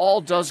this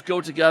all does go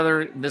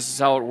together, and this is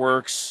how it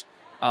works.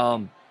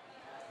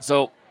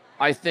 So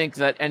I think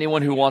that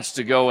anyone who wants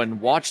to go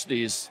and watch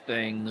these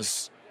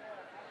things,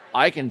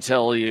 I can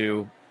tell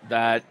you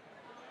that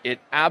it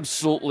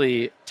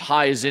absolutely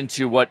ties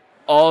into what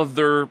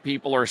other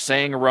people are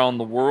saying around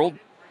the world.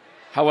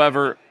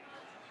 However,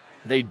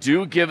 they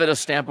do give it a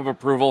stamp of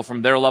approval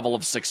from their level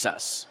of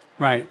success.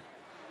 Right.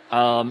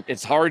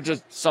 It's hard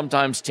to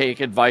sometimes take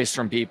advice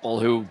from people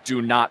who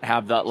do not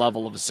have that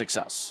level of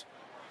success.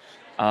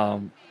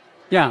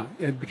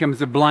 It becomes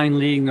the blind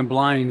leading the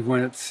blind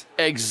when it's...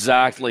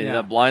 Exactly. Yeah.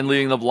 The blind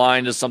leading the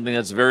blind is something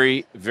that's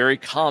very, very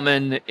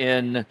common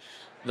in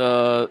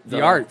the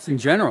arts in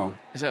general,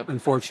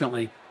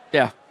 unfortunately.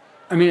 Yeah.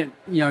 I mean,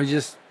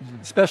 just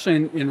especially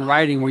in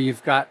writing where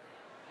you've got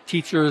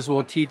teachers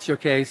will teach,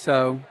 okay,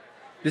 so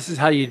this is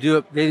how you do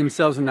it. They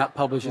themselves are not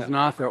published as an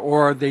author,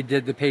 or they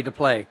did the pay to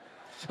play.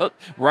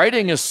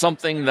 Writing is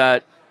something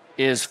that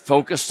is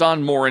focused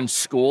on more in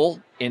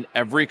school, in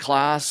every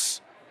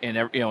class,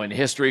 in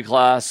history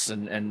class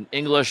and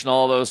English and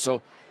all those.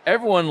 So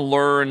everyone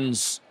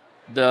learns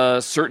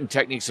the certain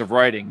techniques of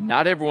writing.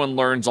 Not everyone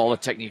learns all the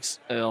techniques,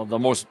 the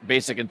most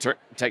basic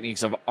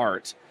techniques of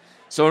art.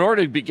 So in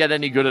order to get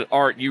any good at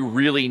art, you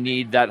really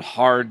need that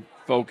hard,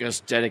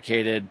 focused,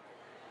 dedicated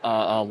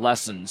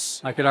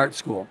lessons. Like at art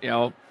school.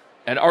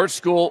 At art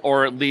school,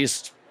 or at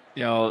least,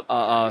 you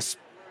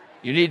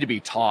need to be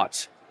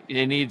taught.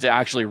 You need to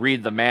actually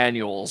read the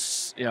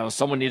manuals.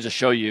 Someone needs to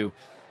show you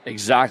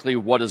exactly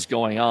what is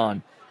going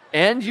on.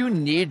 And you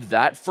need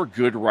that for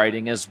good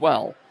writing as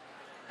well.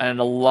 And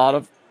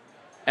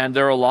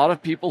there are a lot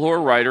of people who are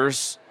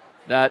writers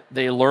that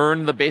they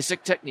learn the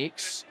basic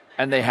techniques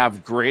and they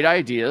have great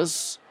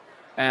ideas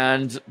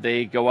and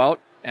they go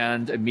out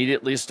and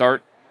immediately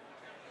start,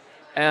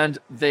 and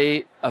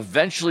they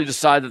eventually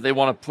decide that they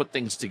want to put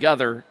things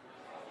together.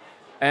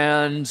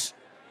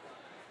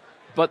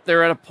 But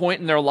they're at a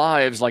point in their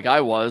lives, like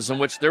I was, in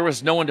which there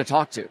was no one to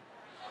talk to.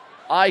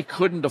 I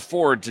couldn't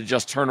afford to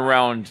just turn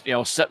around,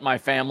 set my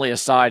family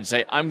aside and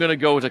say, I'm going to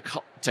go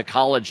to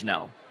college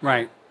now.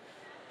 Right.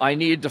 I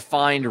need to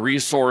find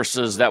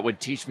resources that would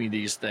teach me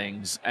these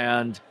things.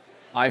 And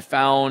I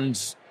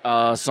found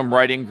some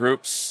writing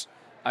groups.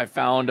 I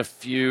found a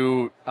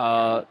few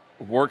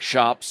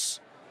workshops.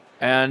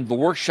 And the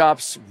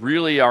workshops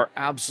really are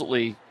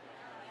absolutely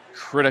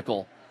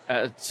critical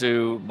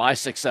to my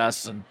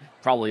success and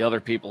probably other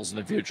people's in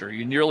the future.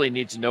 You really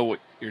need to know what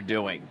you're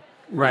doing.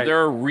 Right. There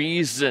are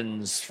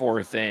reasons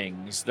for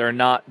things. They're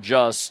not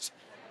just,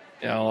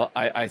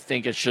 I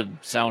think it should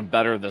sound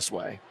better this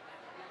way.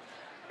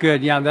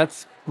 Good. Yeah,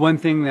 that's one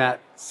thing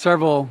that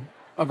several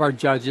of our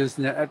judges,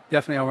 and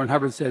definitely L. Ron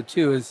Hubbard said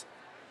too, is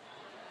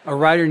a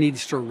writer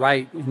needs to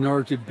write in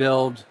order to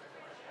build,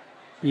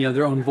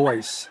 their own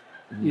voice.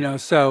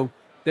 So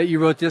that you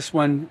wrote this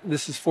one,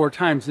 this is 4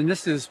 times, and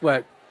this is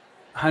what,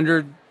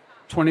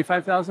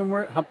 125,000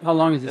 words? How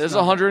long is this? It's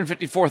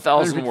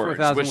 154,000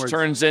 words, which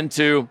turns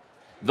into,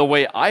 the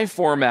way I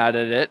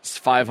formatted it, it's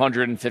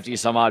 550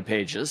 some odd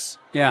pages.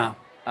 Yeah.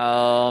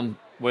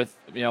 With,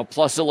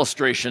 plus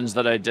illustrations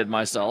that I did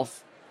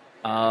myself.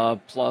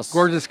 Plus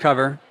gorgeous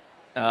cover.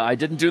 I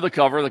didn't do the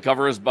cover. The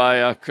cover is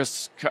by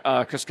Chris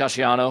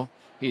Casciano.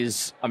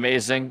 He's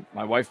amazing.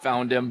 My wife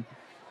found him.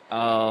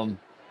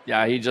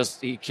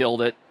 He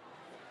killed it.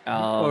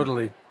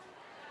 Totally.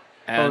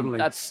 And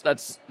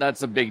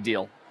that's a big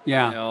deal.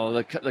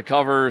 Yeah. The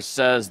cover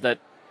says that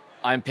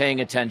I'm paying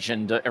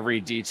attention to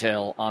every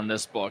detail on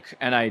this book,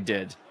 and I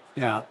did.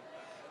 Yeah.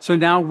 So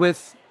now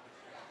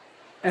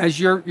as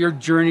your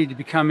journey to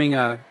becoming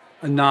a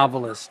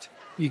novelist,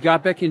 you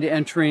got back into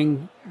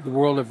entering the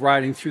world of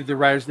writing through the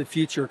Writers of the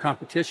Future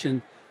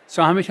competition.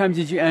 So how many times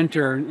did you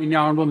enter in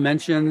honorable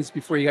mentions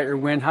before you got your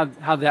win?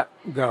 How'd that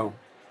go?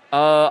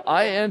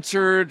 I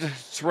entered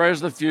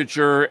Writers of the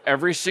Future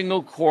every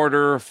single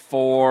quarter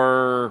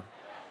for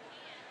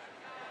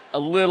a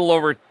little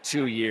over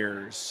 2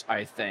 years,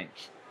 I think.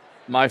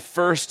 My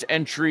first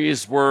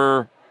entries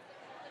were,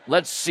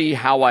 let's see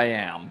how I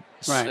am.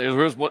 Right. It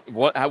was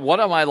what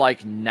am I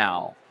like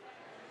now?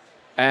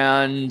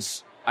 And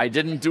I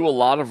didn't do a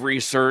lot of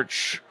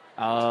research.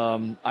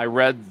 I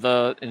read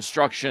the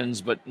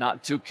instructions, but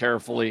not too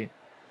carefully.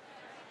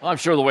 I'm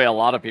sure the way a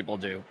lot of people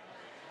do.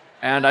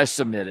 And I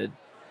submitted.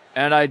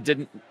 And I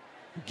didn't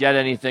get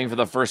anything for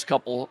the first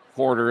couple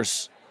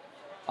quarters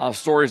of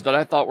stories that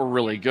I thought were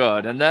really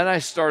good. And then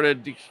as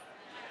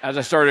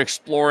I started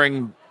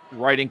exploring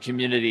writing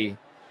community,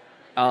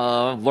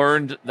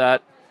 learned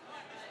that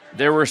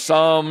there were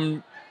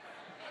some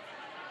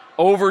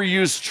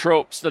overused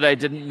tropes that I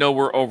didn't know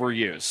were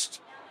overused.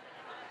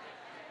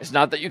 It's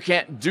not that you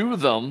can't do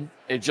them.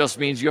 It just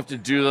means you have to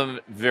do them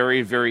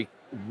very, very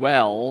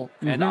well.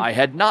 Mm-hmm. And I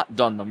had not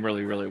done them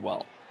really, really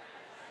well.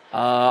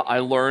 I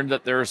learned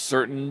that there are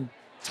certain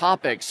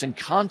topics and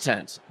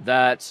content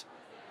that,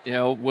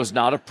 was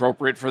not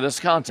appropriate for this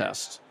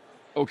contest.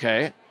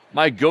 Okay.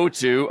 My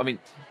go-to,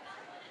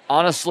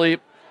 honestly,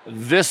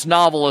 this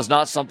novel is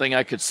not something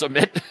I could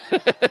submit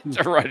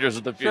to Writers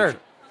of the Future.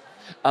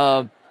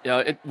 Sure.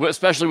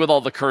 Especially with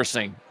all the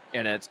cursing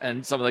in it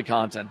and some of the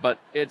content, but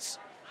it's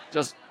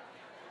just,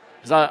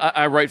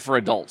 I write for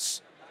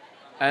adults.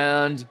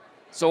 And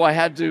so I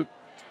had to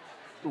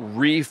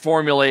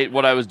reformulate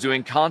what I was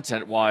doing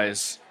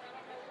content-wise.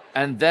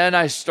 And then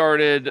I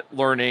started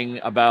learning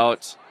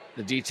about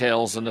the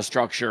details and the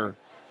structure,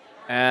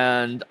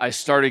 and I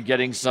started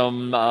getting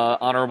some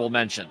honorable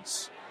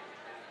mentions.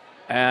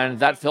 And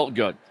that felt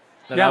good.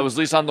 That I was at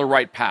least on the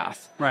right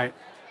path. Right.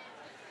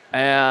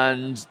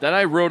 And then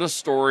I wrote a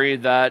story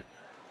that,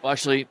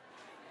 actually,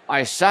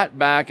 I sat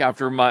back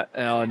after my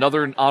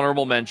another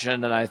honorable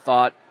mention, and I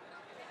thought,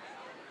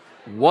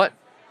 what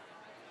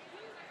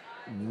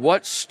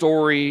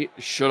story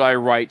should I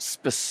write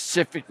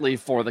specifically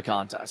for the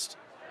contest,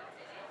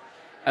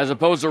 as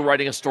opposed to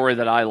writing a story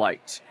that I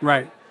liked.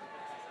 Right.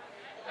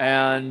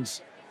 And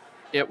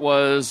it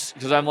was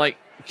because I'm like,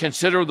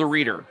 consider the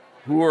reader.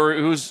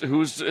 Who's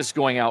this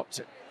going out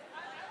to?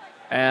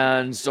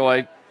 And so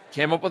I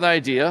came up with an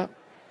idea.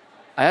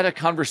 I had a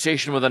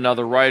conversation with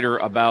another writer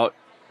about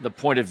the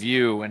point of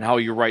view and how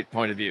you write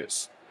point of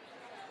views.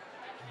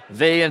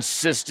 They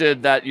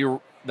insisted that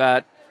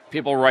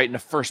people write in a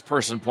first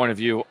person point of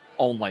view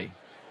only.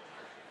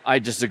 I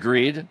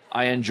disagreed.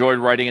 I enjoyed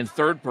writing in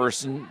third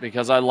person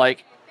because I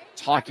like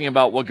talking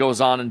about what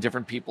goes on in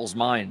different people's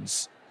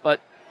minds.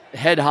 But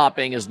head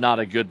hopping is not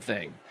a good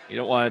thing.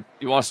 You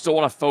still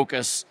want to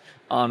focus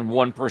on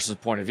one person's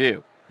point of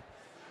view.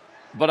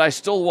 But I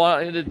still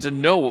wanted to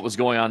know what was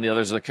going on in the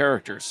others of the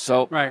characters.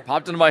 So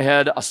popped into my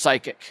head a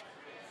psychic.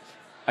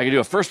 I could do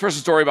a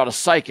first-person story about a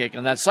psychic,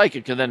 and that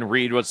psychic can then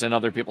read what's in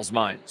other people's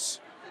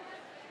minds.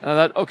 And I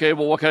thought, okay,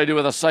 well, what can I do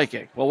with a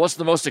psychic? Well, what's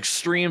the most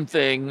extreme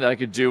thing that I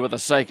could do with a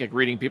psychic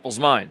reading people's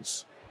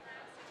minds?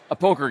 A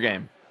poker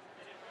game.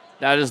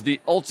 That is the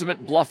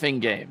ultimate bluffing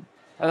game.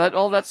 I thought,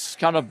 oh, that's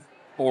kind of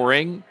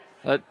boring.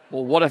 Well,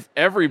 what if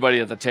everybody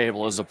at the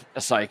table is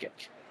a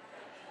psychic?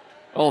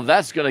 Well,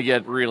 that's going to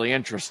get really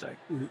interesting.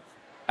 Mm-hmm.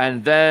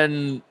 And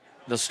then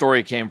the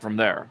story came from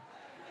there.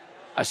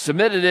 I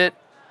submitted it,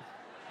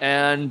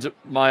 and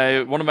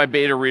one of my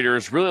beta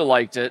readers really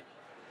liked it,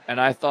 and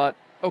I thought,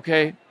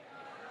 okay,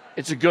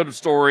 it's a good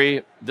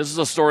story. This is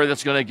a story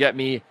that's going to get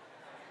me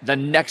the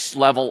next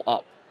level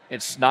up.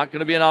 It's not going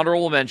to be an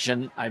honorable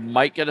mention. I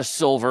might get a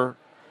silver.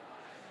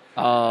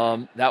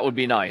 That would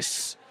be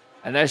nice.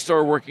 And then I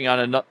started working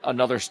on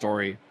another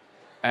story,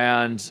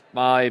 and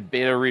my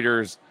beta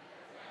readers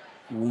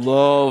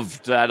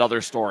loved that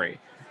other story.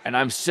 And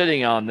I'm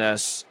sitting on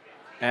this,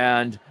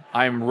 and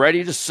I'm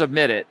ready to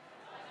submit it.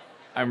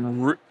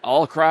 I'm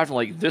all crafting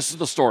like, this is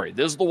the story.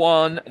 This is the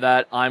one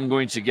that I'm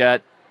going to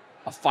get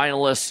a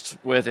finalist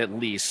with at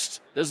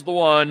least. This is the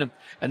one.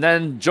 And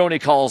then Joni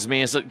calls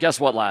me and said, guess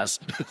what, Laz?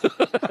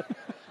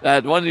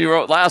 That one you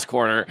wrote last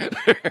quarter,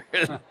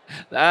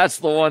 that's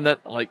the one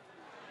that, like,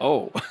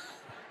 oh.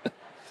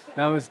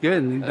 That was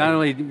good. And not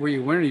only were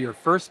you winner, your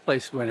first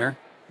place winner.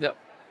 Yep.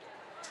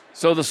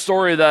 So the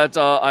story that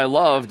I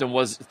loved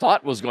and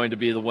thought was going to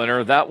be the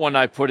winner, that one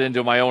I put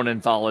into my own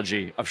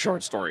anthology of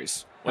short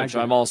stories, which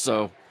I'm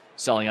also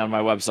selling on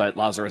my website,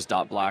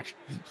 lazarus.black.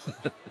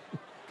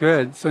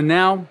 Good. So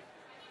now,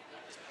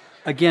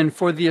 again,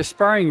 for the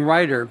aspiring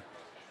writer,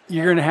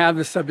 you're going to have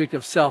the subject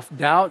of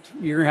self-doubt.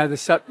 You're going to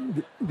have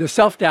the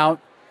self-doubt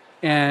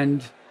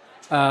and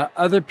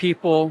other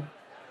people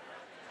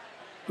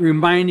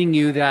reminding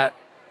you that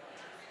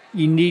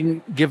you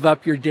needn't give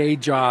up your day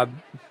job.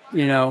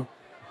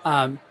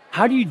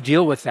 How do you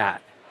deal with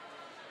that?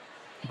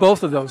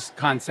 Both of those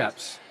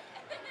concepts.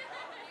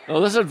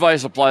 Well, this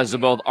advice applies to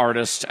both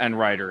artists and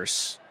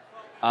writers.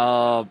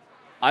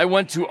 I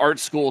went to art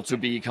school to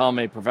become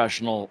a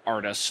professional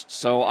artist.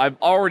 So I've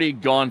already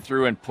gone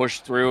through and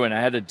pushed through, and I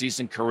had a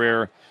decent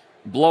career,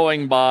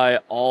 blowing by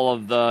all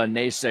of the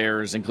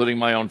naysayers, including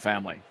my own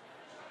family.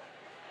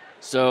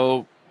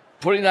 So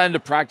putting that into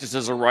practice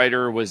as a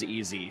writer was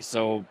easy.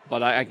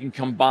 But I can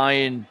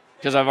combine,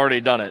 because I've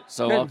already done it.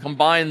 So I'll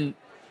combine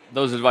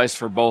those advice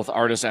for both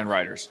artists and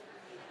writers.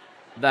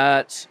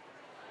 That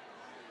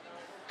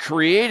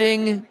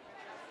creating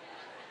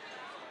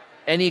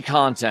any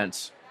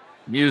content,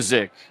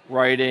 music,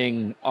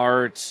 writing,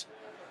 art,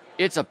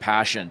 it's a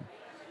passion.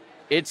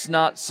 It's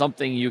not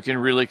something you can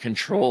really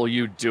control.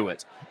 You do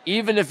it.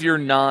 Even if you're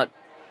not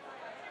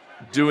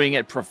doing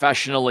it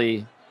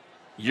professionally,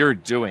 you're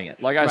doing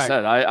it. Like I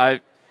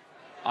said,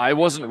 I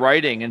wasn't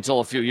writing until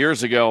a few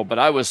years ago, but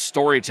I was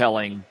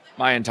storytelling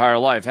my entire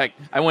life. Heck,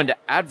 I went to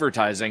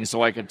advertising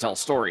so I could tell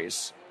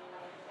stories.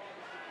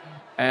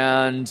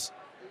 And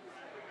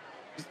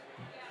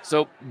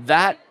so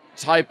that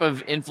type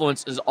of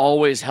influence is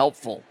always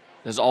helpful.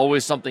 There's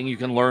always something you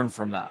can learn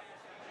from that.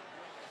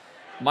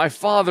 My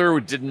father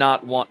did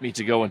not want me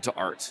to go into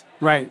art.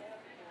 Right.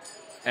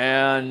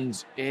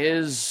 And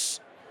his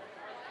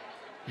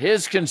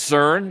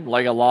concern,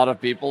 like a lot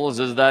of people's,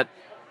 is that,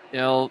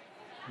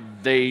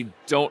 they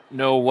don't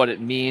know what it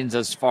means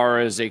as far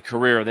as a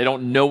career. They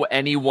don't know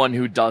anyone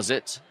who does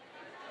it.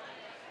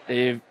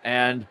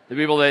 And the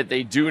people that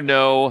they do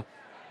know,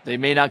 they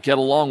may not get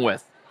along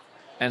with.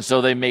 And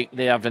so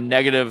they have a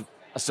negative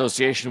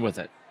association with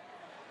it.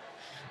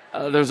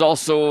 There's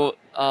also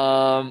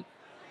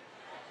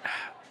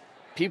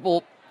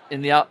people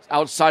in the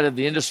outside of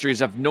the industries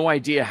have no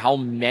idea how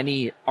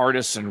many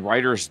artists and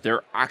writers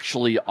there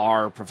actually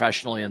are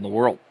professionally in the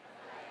world.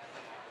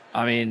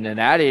 I mean, an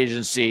ad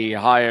agency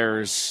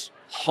hires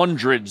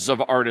hundreds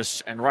of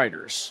artists and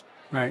writers.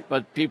 Right.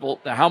 But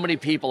how many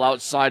people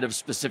outside of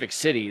specific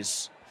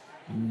cities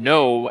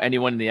know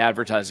anyone in the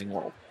advertising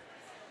world?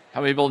 How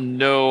many people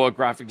know a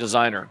graphic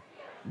designer?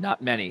 Not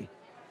many.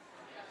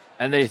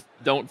 And they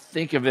don't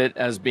think of it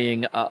as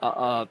being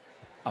a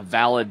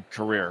valid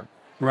career.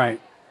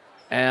 Right.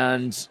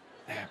 And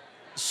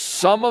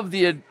some of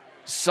the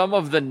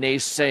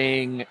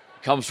naysaying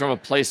comes from a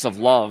place of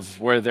love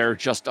where they're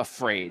just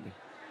afraid.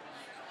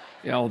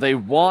 They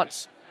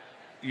want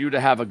you to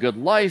have a good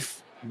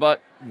life,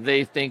 but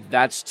they think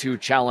that's too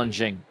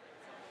challenging.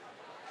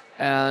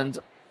 And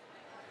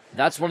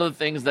that's one of the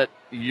things that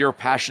your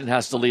passion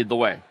has to lead the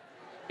way.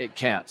 It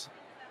can't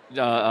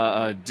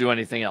do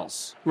anything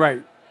else.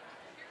 Right.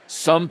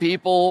 Some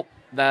people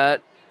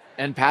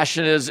and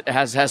passion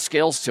has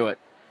scales to it.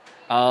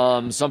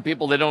 Some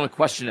people, they don't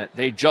question it.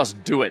 They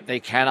just do it.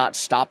 They cannot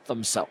stop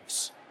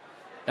themselves.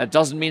 That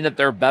doesn't mean that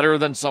they're better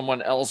than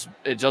someone else.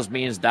 It just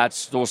means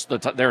that's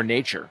their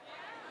nature.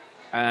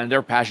 And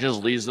their passion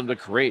just leads them to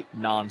create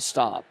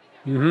nonstop.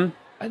 Mm-hmm.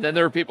 And then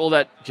there are people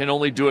that can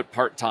only do it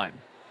part-time.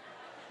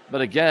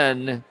 But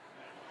again,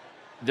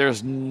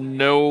 there's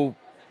no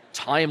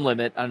time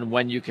limit on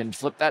when you can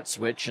flip that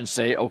switch and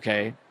say,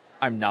 okay,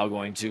 I'm now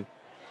going to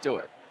do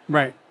it.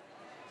 Right.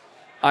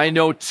 I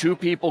know two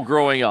people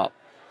growing up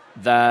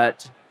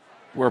that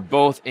were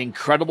both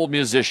incredible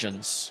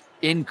musicians,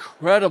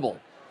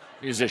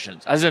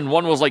 as in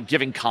one was like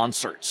giving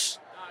concerts,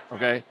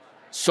 okay?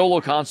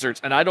 Solo concerts.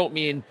 And I don't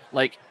mean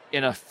like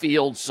in a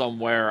field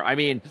somewhere. I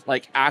mean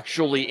like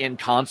actually in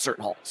concert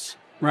halls.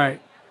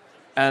 Right.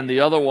 And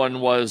the other one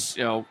was,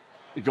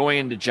 going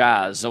into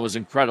jazz. It was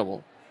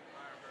incredible.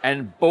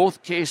 And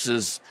both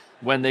cases,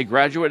 when they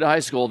graduated high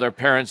school, their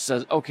parents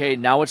said, okay,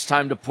 now it's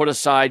time to put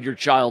aside your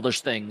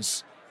childish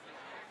things.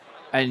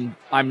 And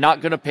I'm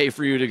not going to pay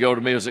for you to go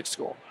to music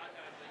school.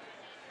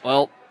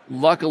 Well,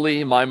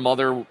 luckily, my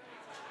mother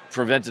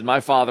prevented my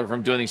father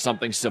from doing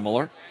something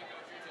similar.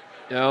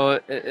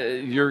 There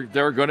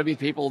are going to be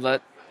people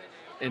that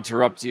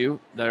interrupt you,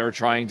 that are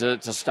trying to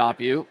stop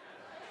you.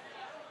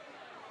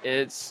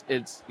 You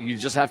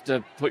just have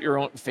to put your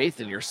own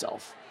faith in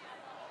yourself.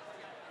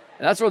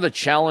 And that's where the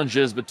challenge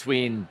is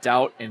between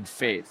doubt and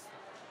faith.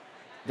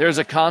 There's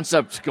a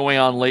concept going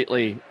on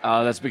lately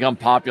that's become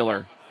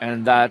popular,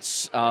 and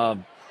that's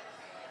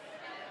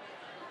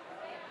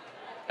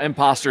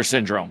imposter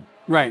syndrome.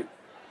 Right.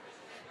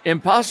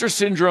 Imposter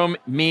syndrome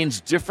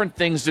means different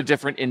things to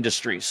different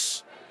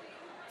industries.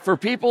 For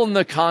people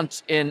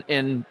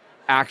in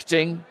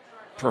acting,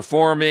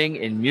 performing,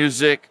 in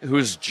music,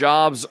 whose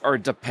jobs are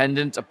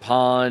dependent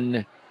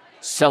upon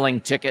selling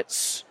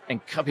tickets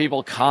and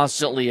people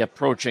constantly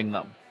approaching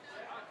them,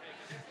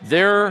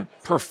 their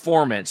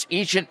performance,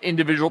 each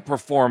individual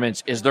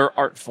performance, is their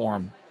art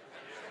form.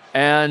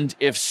 And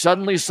if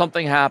suddenly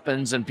something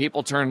happens and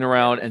people turn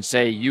around and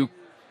say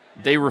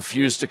they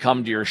refuse to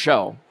come to your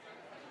show,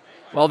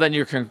 well, then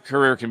your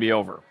career can be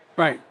over.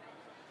 Right.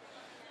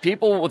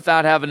 People with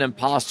that have an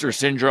imposter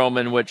syndrome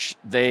in which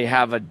they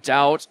have a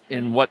doubt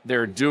in what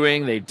they're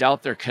doing. They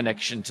doubt their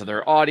connection to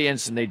their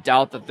audience, and they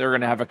doubt that they're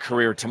going to have a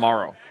career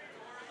tomorrow.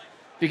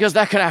 Because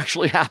that can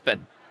actually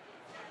happen.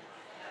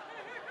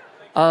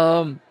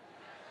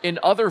 In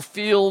other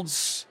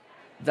fields,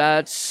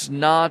 this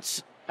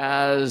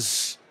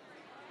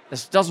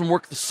doesn't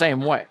work the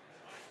same way.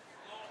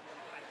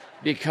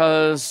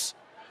 Because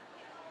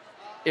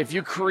if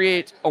you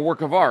create a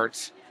work of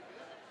art,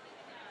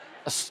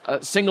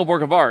 a single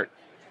work of art,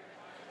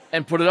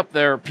 and put it up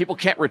there, people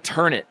can't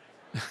return it.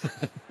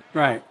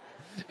 Right.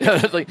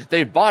 Like,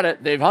 they bought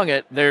it, they've hung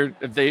it.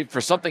 If for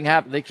something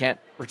happened, they can't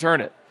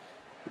return it.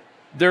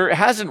 There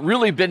hasn't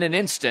really been an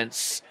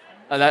instance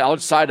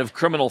outside of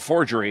criminal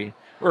forgery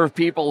where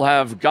people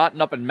have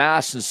gotten up en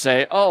masse and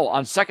say, "Oh,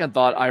 on second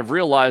thought, I've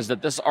realized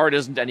that this art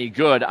isn't any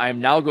good.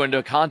 I'm now going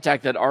to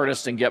contact that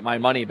artist and get my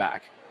money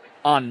back,"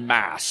 en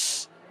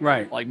masse.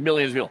 Right. Like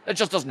millions of people. It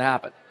just doesn't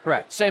happen.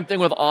 Correct. Same thing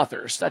with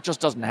authors. That just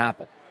doesn't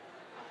happen.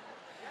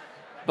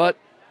 But,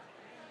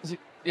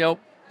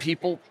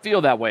 people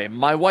feel that way.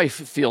 My wife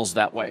feels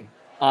that way,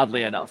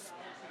 oddly enough.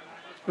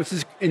 Which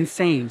is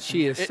insane.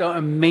 She is so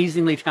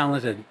amazingly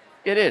talented.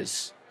 It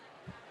is.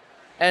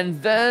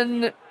 And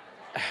then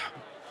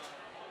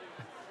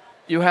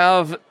you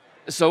have,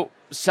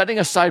 setting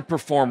aside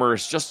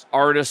performers, just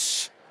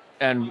artists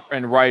and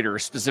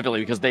writers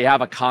specifically, because they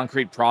have a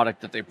concrete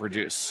product that they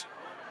produce.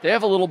 They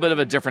have a little bit of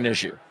a different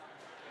issue.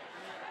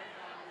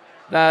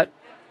 That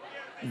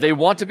they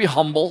want to be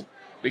humble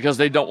because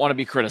they don't want to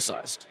be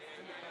criticized.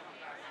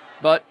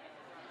 But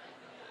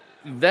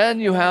then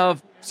you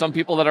have some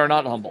people that are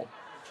not humble.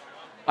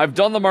 I've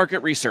done the market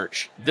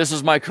research. This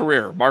is my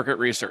career, market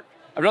research.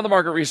 I've done the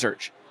market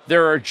research.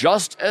 There are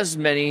just as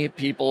many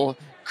people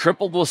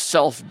crippled with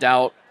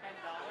self-doubt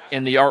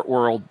in the art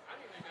world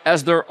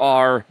as there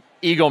are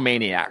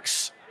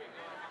egomaniacs.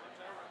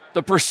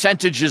 The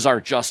percentages are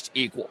just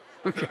equal.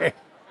 Okay.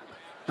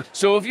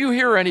 So if you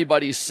hear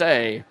anybody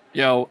say,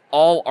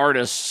 all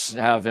artists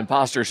have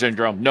imposter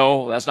syndrome,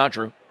 no, that's not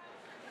true.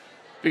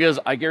 Because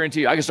I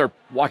guarantee you, I can start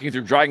walking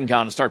through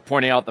DragonCon and start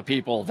pointing out the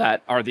people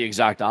that are the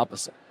exact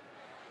opposite.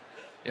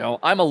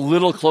 I'm a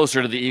little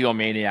closer to the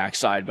egomaniac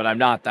side, but I'm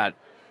not that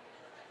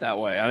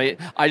way. I mean,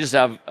 I just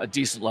have a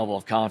decent level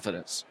of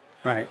confidence.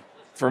 Right.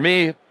 For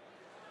me,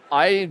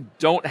 I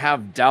don't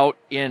have doubt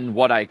in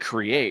what I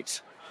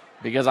create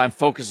because I'm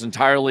focused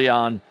entirely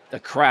on the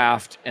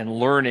craft and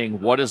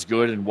learning what is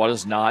good and what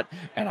is not,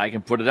 and I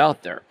can put it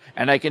out there.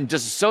 And I can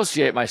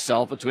disassociate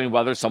myself between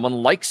whether someone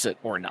likes it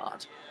or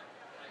not.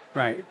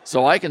 Right.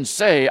 So I can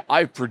say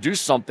I've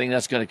produced something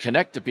that's going to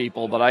connect to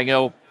people, but I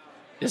go,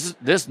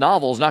 this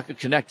novel is not going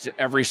to connect to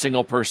every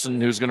single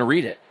person who's going to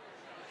read it.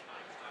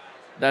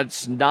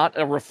 That's not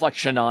a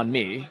reflection on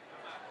me.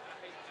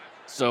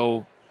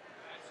 So,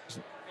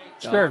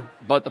 sure.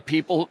 But the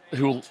people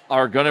who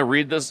are going to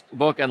read this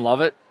book and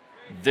love it,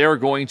 they're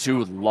going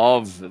to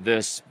love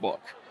this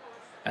book.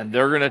 And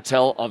they're going to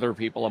tell other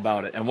people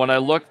about it. And when I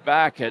look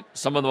back at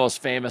some of the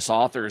most famous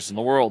authors in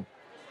the world,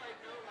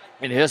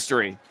 in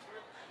history,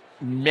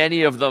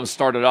 many of them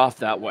started off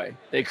that way.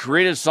 They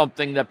created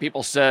something that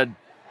people said,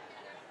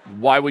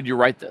 why would you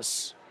write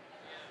this?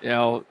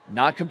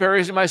 Not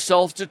comparing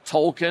myself to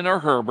Tolkien or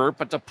Herbert,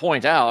 but to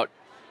point out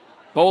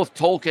both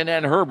Tolkien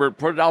and Herbert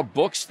put out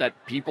books that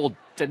people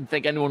didn't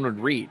think anyone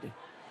would read.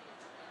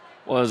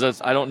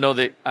 I don't know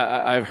that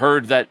I've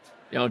heard that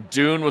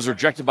Dune was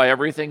rejected by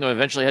everything and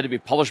eventually had to be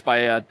published by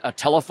a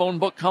telephone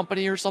book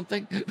company or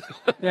something.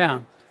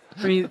 Yeah.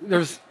 I mean,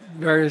 there's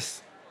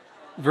various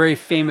very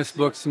famous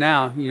books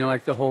now,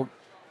 like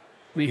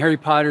Harry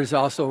Potter's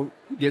also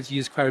gets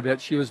used quite a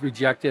bit. She was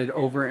rejected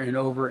over and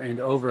over and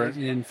over,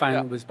 and then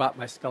finally was bought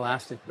by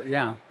Scholastic. But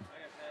yeah.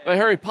 But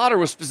Harry Potter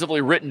was specifically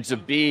written to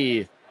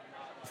be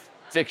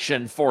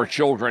fiction for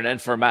children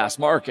and for mass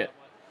market.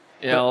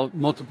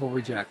 Multiple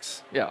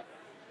rejects. Yeah.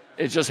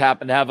 It just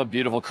happened to have a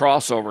beautiful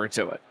crossover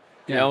to it.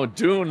 Yeah.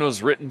 Dune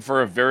was written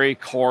for a very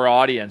core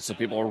audience of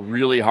people who are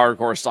really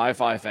hardcore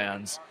sci-fi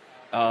fans.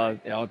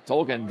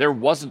 Tolkien, there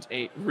wasn't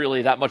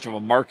really that much of a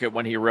market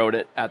when he wrote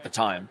it at the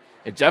time.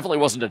 It definitely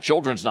wasn't a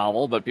children's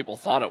novel, but people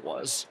thought it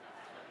was.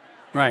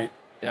 Right.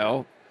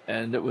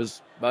 And it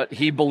was, but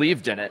he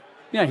believed in it.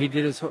 Yeah, he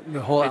did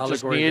the whole It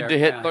just allegory needed there. to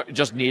hit, Yeah.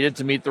 just needed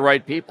to meet the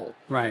right people.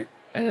 Right.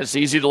 And it's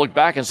easy to look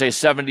back and say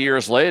 70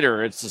 years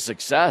later, it's a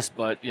success.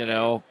 But,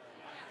 and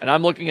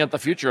I'm looking at the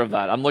future of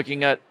that. I'm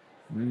looking at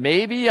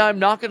maybe I'm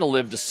not going to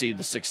live to see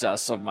the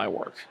success of my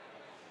work.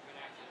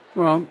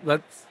 Well,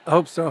 let's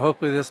hope so.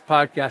 Hopefully this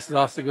podcast is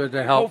also going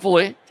to help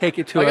Hopefully. take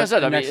it to Like I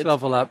said, the next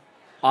level up.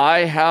 I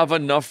have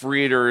enough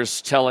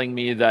readers telling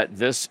me that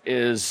this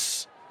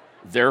is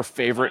their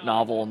favorite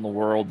novel in the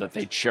world, that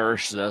they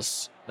cherish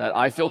this, that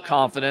I feel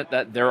confident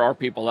that there are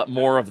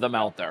more of them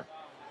out there.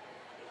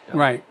 Yeah.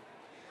 Right.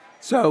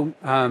 So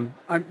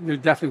there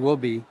definitely will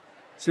be.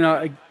 So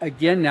now,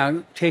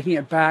 again, taking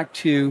it back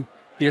to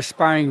the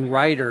aspiring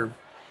writer.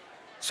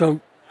 So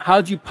how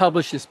did you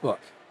publish this book?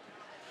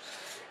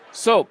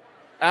 So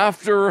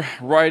after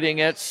writing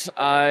it,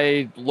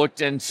 I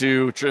looked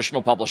into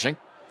traditional publishing.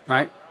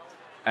 Right.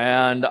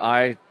 And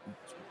I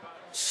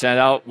sent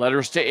out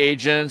letters to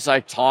agents.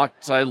 I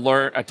talked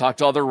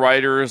to other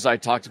writers. I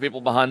talked to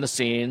people behind the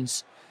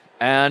scenes.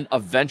 And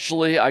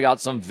eventually I got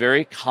some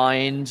very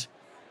kind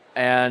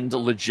and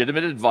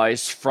legitimate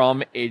advice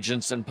from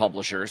agents and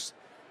publishers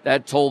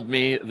that told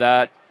me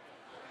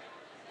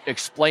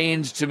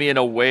explained to me in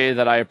a way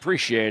that I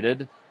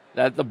appreciated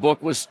that the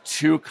book was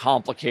too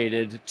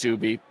complicated to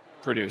be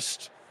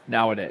produced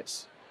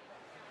nowadays.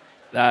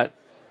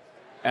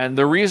 And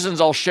the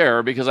reasons I'll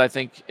share, because I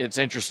think it's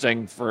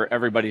interesting for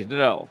everybody to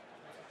know.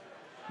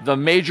 The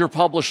major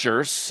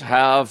publishers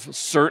have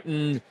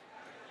certain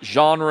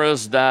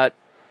genres that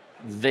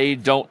they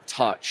don't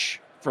touch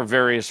for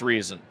various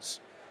reasons.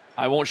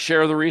 I won't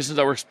share the reasons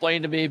that were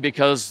explained to me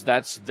because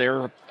that's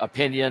their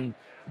opinion,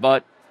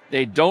 but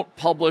they don't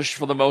publish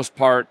for the most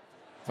part,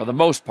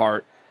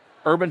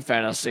 urban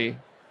fantasy.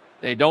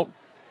 They don't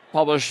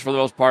publish for the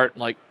most part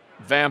like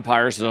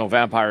vampires. There's no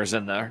vampires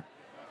in there.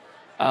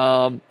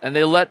 And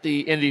they let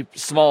the indie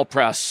small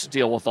press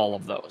deal with all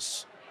of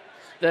those.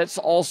 That's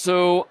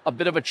also a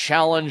bit of a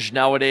challenge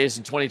nowadays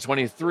in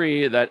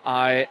 2023 that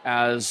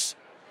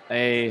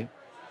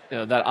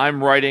that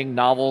I'm writing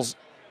novels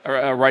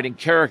or writing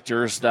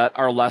characters that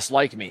are less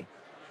like me.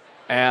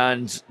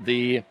 And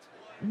the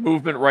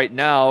movement right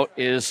now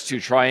is to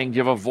try and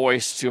give a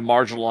voice to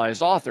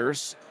marginalized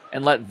authors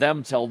and let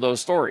them tell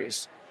those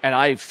stories. And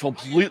I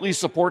completely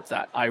support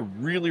that. I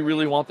really,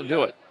 really want to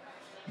do it.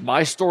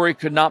 My story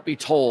could not be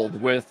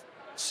told with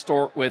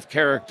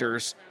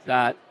characters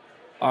that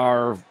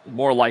are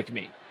more like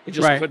me. It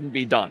just couldn't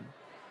be done.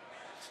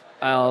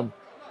 And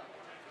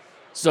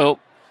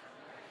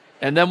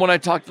then when I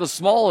talked to the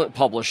small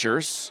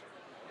publishers,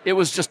 it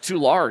was just too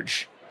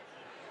large.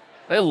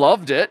 They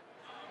loved it,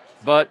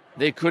 but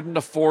they couldn't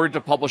afford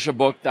to publish a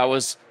book that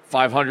was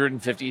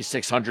 550,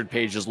 600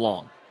 pages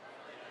long.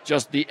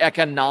 Just the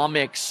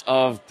economics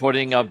of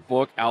putting a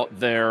book out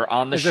there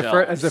on the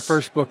shelf. As a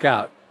first book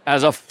out.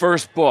 As a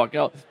first book.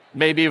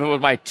 Maybe if it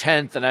was my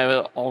 10th and I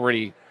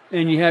already...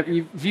 And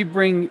if you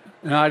bring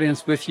an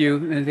audience with you,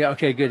 and they,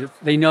 okay, good.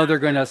 They know they're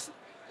going to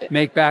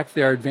make back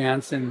their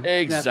advance. And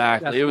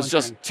exactly. That's it was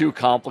just too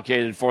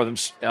complicated for them.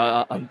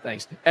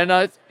 Thanks. And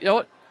you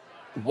know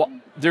what?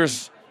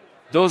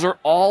 Those are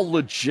all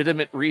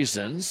legitimate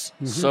reasons.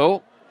 Mm-hmm.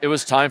 So it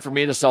was time for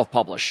me to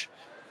self-publish.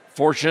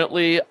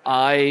 Fortunately,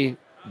 I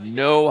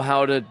know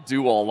how to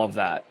do all of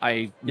that.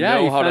 I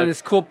know how to.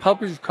 This cool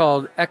publisher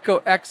called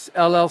Echo X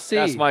LLC.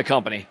 That's my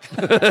company.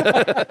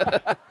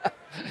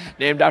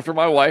 Named after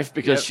my wife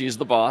because she's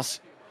the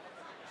boss.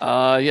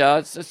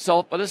 It's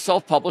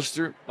self-published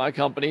through my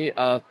company.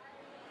 But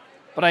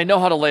I know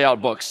how to lay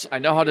out books. I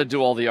know how to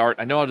do all the art.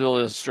 I know how to do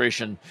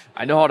illustration.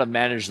 I know how to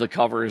manage the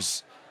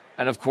covers.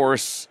 And of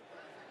course,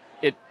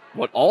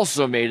 what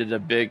also made it a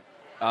big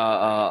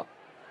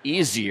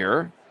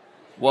easier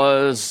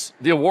was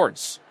the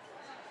awards.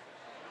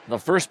 The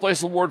first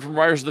place award from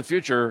Writers of the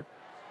Future,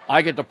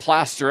 I get to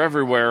plaster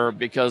everywhere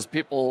because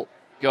people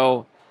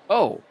go,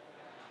 oh,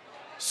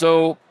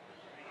 so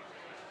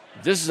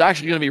this is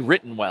actually going to be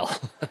written well.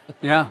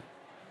 Yeah.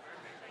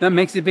 That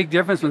makes a big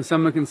difference when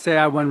someone can say,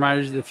 I won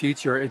Writers of the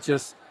Future. It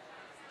just,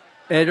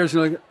 editors,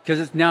 because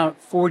it's now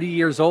 40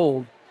 years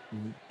old,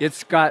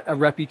 it's got a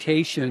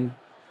reputation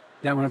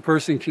that when a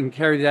person can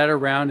carry that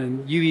around,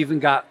 and you even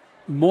got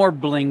more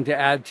bling to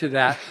add to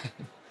that.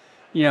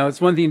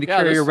 It's one thing to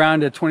carry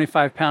around a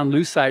 25-pound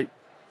lucite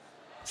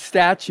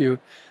statue,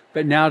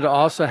 but now to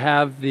also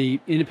have the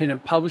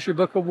Independent Publisher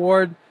Book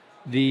Award,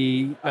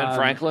 the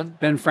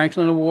Ben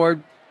Franklin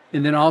Award,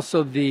 and then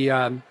also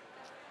the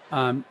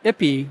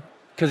IPPY,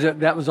 because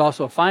that was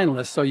also a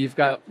finalist. So you've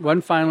got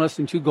one finalist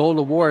and 2 gold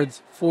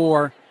awards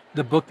for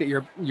the book that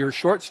your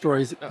short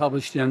stories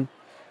published in.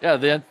 Yeah,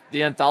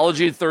 the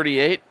Anthology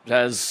 38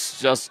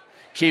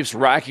 keeps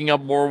racking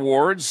up more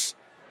awards.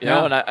 You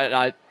know, and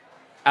I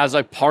as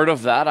a part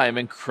of that, I am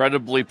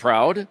incredibly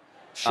proud.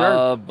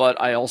 Sure. But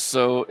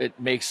it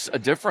makes a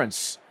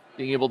difference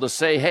being able to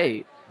say,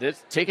 hey,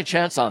 take a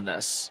chance on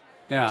this.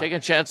 Yeah. Take a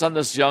chance on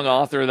this young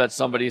author that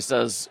somebody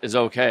says is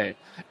okay.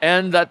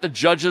 And that the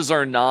judges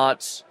are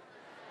not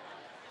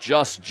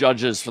just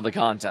judges for the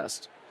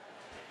contest.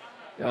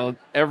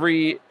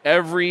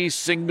 every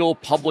single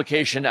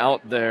publication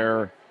out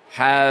there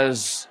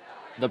has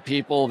the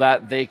people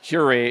that they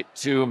curate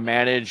to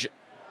manage,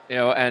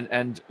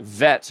 and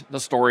vet the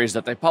stories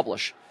that they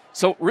publish.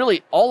 So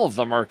really, all of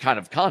them are kind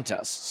of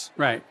contests,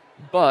 Right.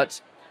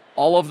 but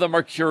all of them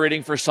are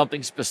curating for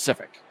something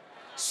specific,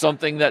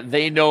 something that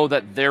they know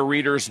that their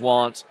readers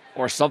want,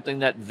 or something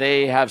that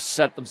they have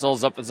set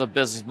themselves up as a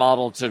business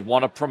model to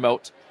want to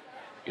promote.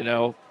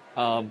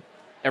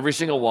 Every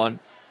single one.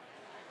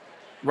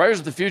 Writers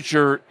of the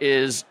Future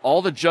is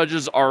all the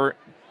judges are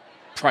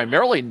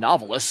primarily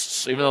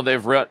novelists, even though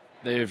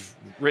they've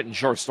written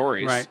short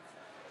stories. Right.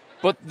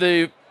 But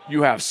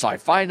you have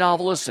sci-fi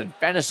novelists and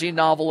fantasy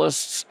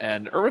novelists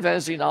and urban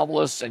fantasy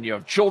novelists, and you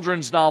have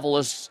children's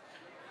novelists,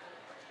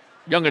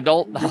 young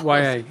adult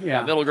novelists,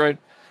 YA, middle grade.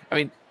 I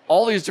mean,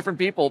 all these different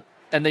people,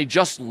 and they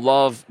just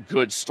love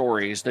good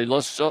stories. They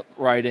love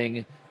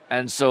writing,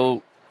 and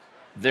so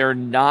they're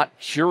not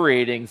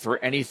curating for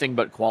anything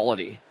but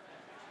quality.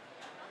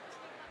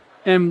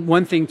 And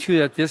one thing too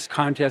that this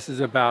contest is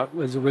about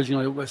was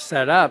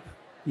set up,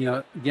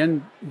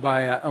 again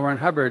by L. Ron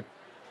Hubbard,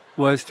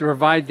 was to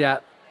provide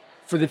that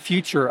for the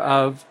future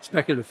of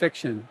speculative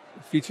fiction,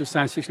 future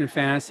science fiction and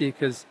fantasy,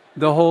 because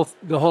the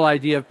whole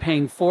idea of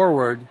paying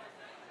forward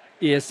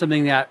is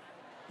something that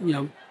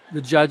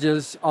the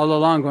judges all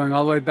along, going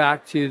all the way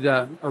back to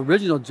the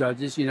original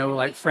judges,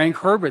 like Frank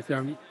Herbert,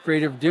 the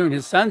creator of Dune.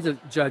 His son's a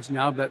judge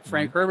now, but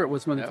Frank Herbert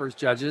was one of the first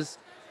judges.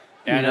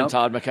 And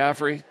Todd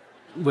McCaffrey.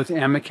 With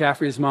Anne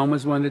McCaffrey, his mom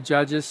was one of the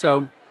judges.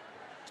 So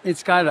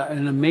it's got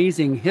an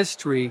amazing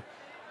history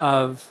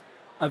of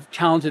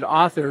talented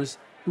authors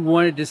who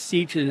wanted to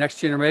see to the next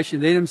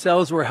generation. They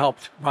themselves were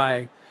helped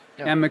by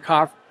Anne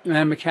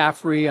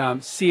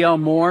McCaffrey. C.L.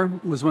 Moore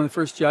was one of the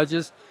first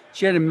judges.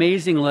 She had an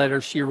amazing letter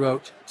she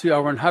wrote to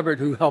L. Ron Hubbard,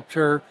 who helped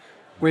her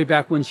way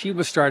back when she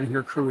was starting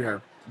her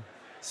career.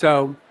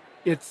 So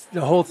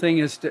the whole thing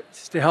is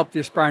to help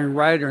the aspiring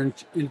writer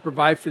and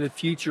provide for the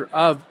future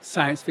of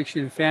science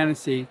fiction and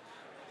fantasy,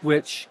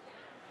 which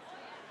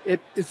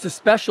it's a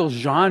special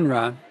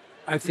genre,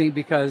 I think,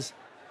 because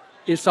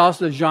it's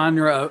also a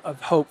genre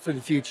of hope for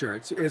the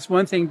future. It's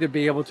one thing to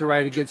be able to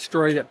write a good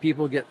story that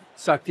people get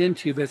sucked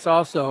into, but it's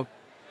also,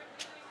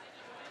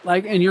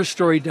 like, and your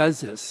story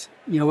does this,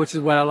 which is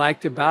what I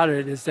liked about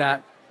it, is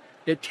that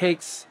it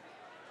takes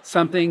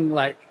something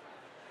like,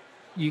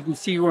 you can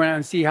see around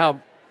and see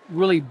how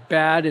really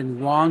bad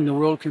and wrong the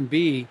world can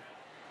be,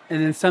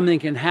 and then something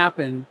can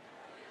happen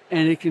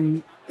and it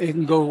can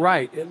go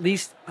right, at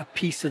least a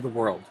piece of the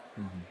world.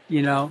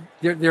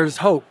 There's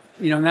hope,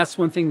 and that's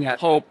one thing that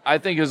hope, I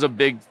think,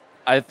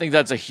 I think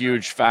that's a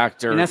huge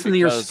factor. And that's something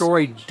your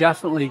story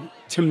definitely,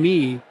 to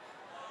me,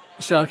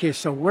 said, okay,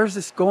 so where's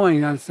this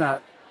going? And it's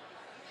not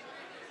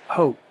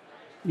hope.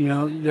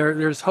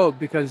 There's hope,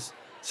 because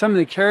some of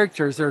the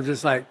characters are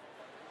just like,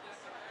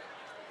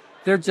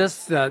 they're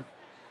just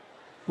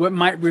what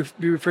might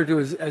be referred to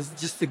as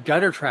just the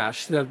gutter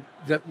trash, the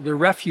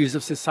refuse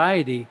of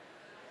society,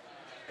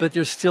 but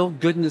there's still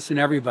goodness in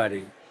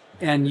everybody.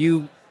 And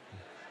you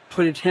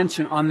put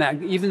attention on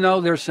that, even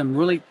though there's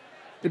the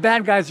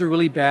bad guys are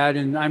really bad,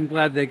 and I'm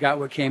glad they got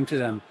what came to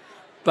them.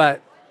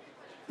 But,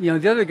 the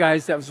other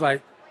guys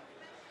that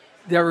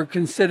were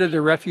considered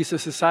the refuse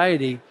of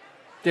society,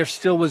 there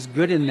still was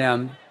good in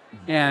them,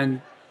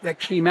 and that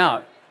came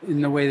out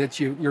in the way that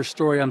your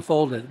story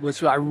unfolded,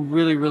 which I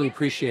really, really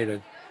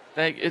appreciated.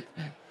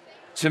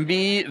 To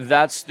me,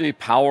 that's the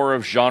power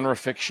of genre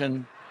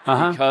fiction,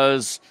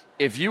 because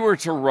if you were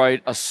to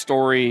write a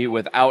story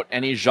without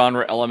any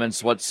genre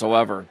elements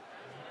whatsoever,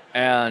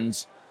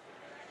 and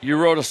you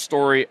wrote a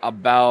story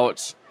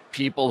about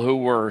people who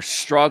were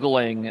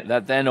struggling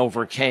that then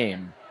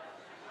overcame,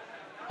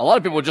 a lot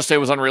of people would just say it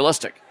was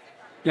unrealistic.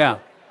 Yeah.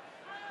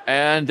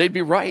 And they'd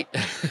be right,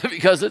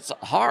 because it's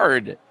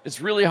hard.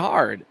 It's really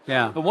hard.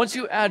 Yeah. But once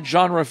you add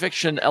genre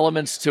fiction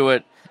elements to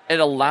it, it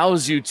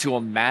allows you to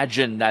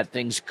imagine that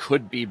things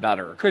could be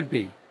better. Could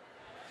be.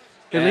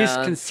 At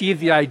least conceive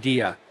the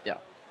idea. Yeah.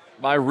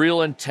 My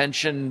real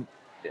intention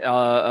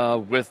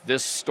with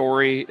this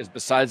story is,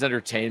 besides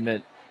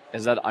entertainment,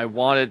 is that I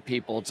wanted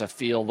people to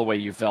feel the way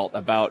you felt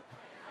about,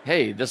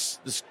 hey, this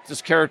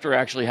character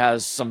actually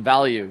has some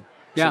value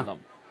to them.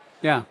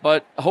 Yeah.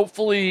 But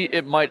hopefully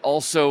it might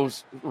also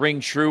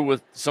ring true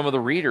with some of the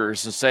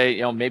readers to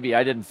say, maybe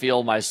I didn't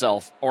feel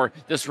myself, or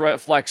this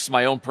reflects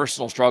my own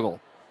personal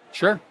struggle.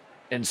 Sure.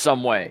 In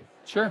some way.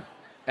 Sure.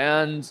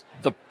 And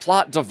the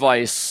plot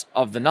device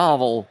of the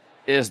novel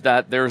is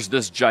that there's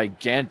this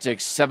gigantic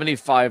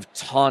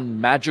 75-ton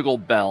magical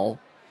bell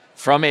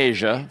from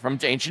Asia, from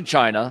ancient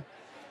China,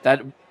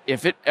 that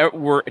if it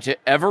were to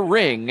ever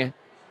ring,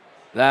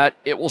 that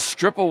it will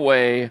strip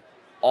away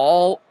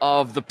all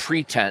of the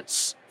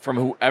pretense from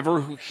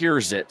whoever who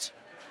hears it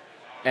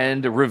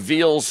and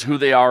reveals who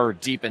they are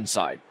deep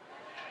inside.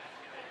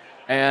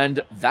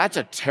 And that's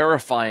a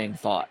terrifying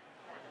thought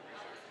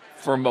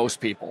for most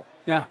people.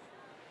 Yeah.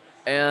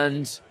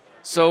 And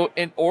so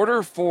in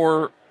order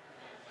for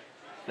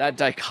that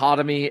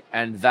dichotomy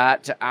and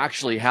that to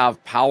actually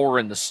have power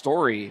in the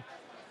story,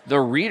 the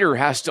reader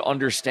has to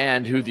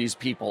understand who these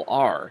people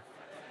are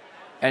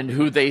and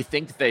who they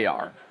think they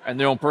are and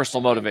their own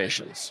personal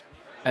motivations.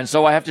 And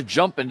so I have to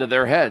jump into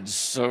their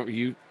heads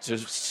to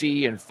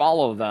see and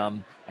follow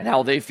them and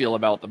how they feel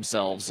about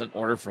themselves in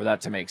order for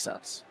that to make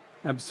sense.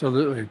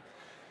 Absolutely.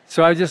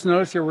 So I just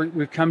noticed here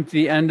we've come to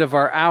the end of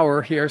our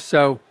hour here.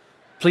 So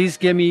please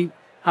give me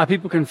how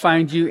people can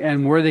find you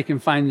and where they can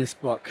find this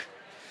book.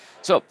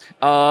 So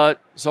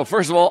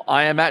first of all,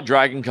 I am at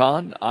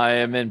DragonCon. I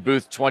am in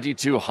booth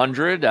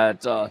 2200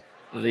 at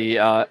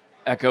the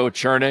Echo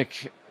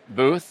Chernick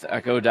booth,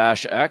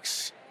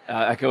 Echo-X.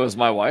 Echo is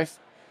my wife.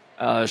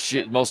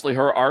 Mostly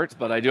her art,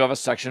 but I do have a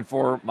section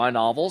for my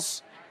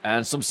novels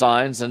and some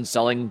signs and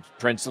selling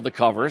prints of the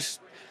covers.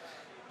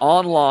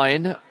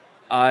 Online,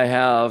 I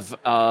have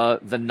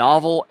the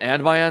novel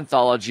and my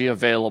anthology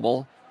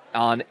available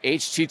on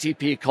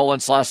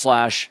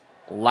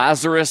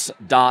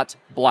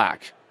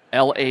http://lazarus.black,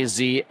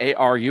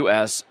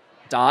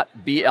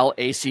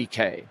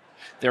 LAZARUS.BLACK.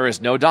 There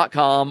is no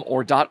 .com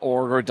or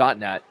 .org or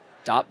 .net.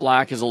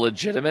 .black is a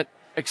legitimate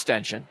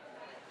extension.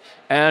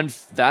 And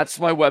that's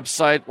my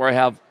website where I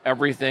have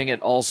everything.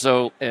 It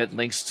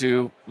links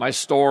to my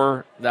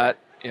store that,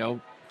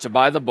 to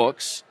buy the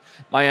books.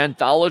 My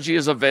anthology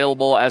is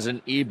available as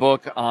an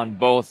ebook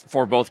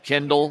for both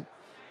Kindle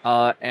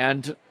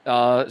and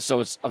so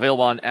it's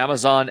available on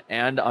Amazon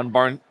and on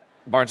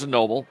Barnes &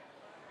 Noble.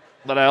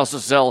 But I also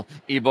sell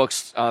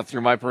ebooks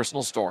through my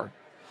personal store.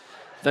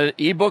 The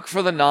ebook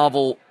for the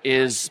novel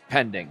is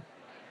pending.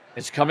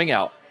 It's coming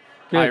out.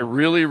 Good. I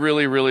really,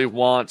 really, really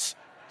want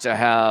to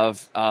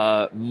have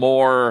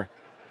more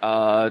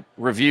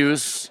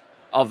reviews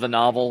of the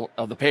novel,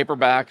 of the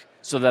paperback,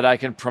 so that I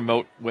can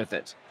promote with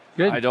it.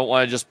 Good. I don't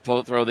want to just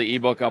throw the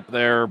ebook up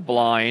there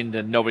blind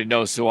and nobody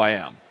knows who I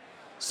am.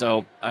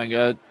 So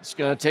it's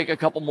going to take a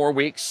couple more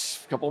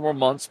weeks, a couple more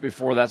months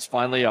before that's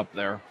finally up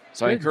there.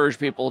 So Good. I encourage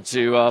people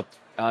to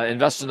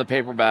invest in the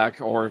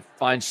paperback or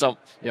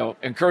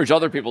encourage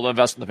other people to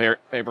invest in the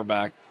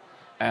paperback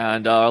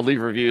and leave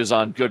reviews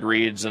on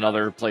Goodreads and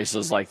other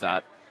places like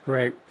that.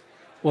 Great.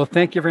 Well,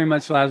 thank you very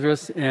much,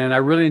 Lazarus. And I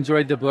really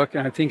enjoyed the book,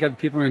 and I think other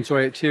people will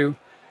enjoy it too.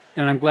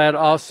 And I'm glad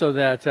also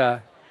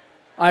that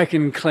I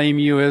can claim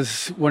you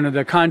as one of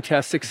the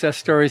contest success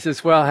stories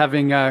as well,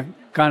 having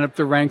gone up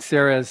the ranks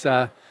there as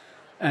an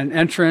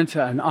entrant,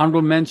 an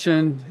honorable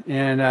mention,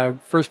 and a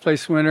first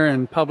place winner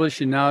and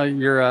published, and now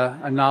you're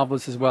a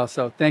novelist as well.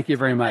 So thank you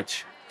very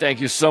much. Thank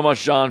you so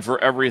much, John,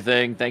 for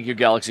everything. Thank you,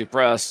 Galaxy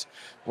Press,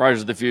 Writers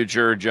of the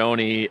Future,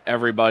 Joni,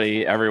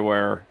 everybody,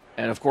 everywhere.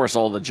 And, of course,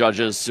 all the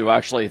judges who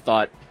actually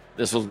thought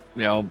this was,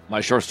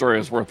 my short story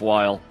was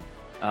worthwhile.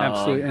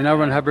 Absolutely. And L.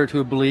 Ron Hubbard,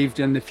 who believed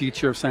in the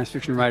future of science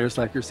fiction writers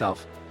like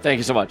yourself. Thank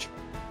you so much.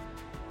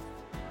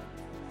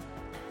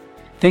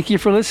 Thank you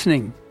for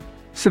listening.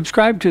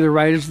 Subscribe to the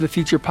Writers of the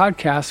Future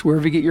podcast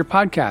wherever you get your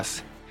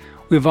podcasts.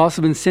 We've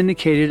also been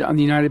syndicated on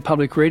the United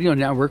Public Radio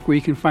Network, where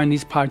you can find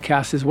these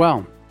podcasts as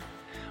well.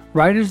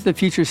 Writers of the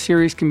Future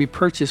series can be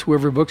purchased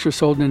wherever books are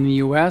sold in the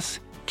U.S.,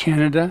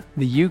 Canada,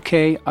 the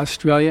UK,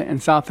 Australia,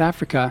 and South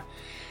Africa,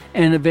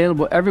 and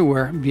available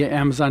everywhere via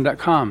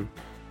Amazon.com.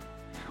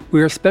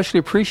 We are especially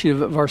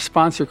appreciative of our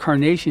sponsor,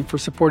 Carnation, for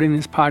supporting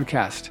this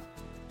podcast.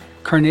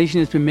 Carnation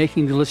has been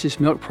making delicious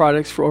milk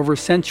products for over a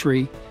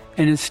century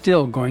and is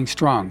still going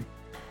strong.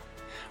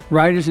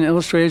 Writers and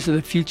Illustrators of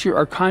the Future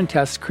are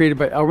contests created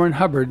by L. Ron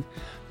Hubbard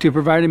to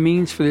provide a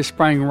means for the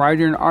aspiring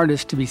writer and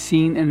artist to be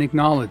seen and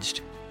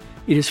acknowledged.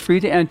 It is free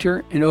to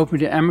enter and open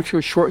to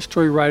amateur short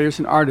story writers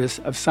and artists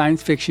of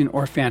science fiction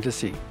or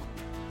fantasy.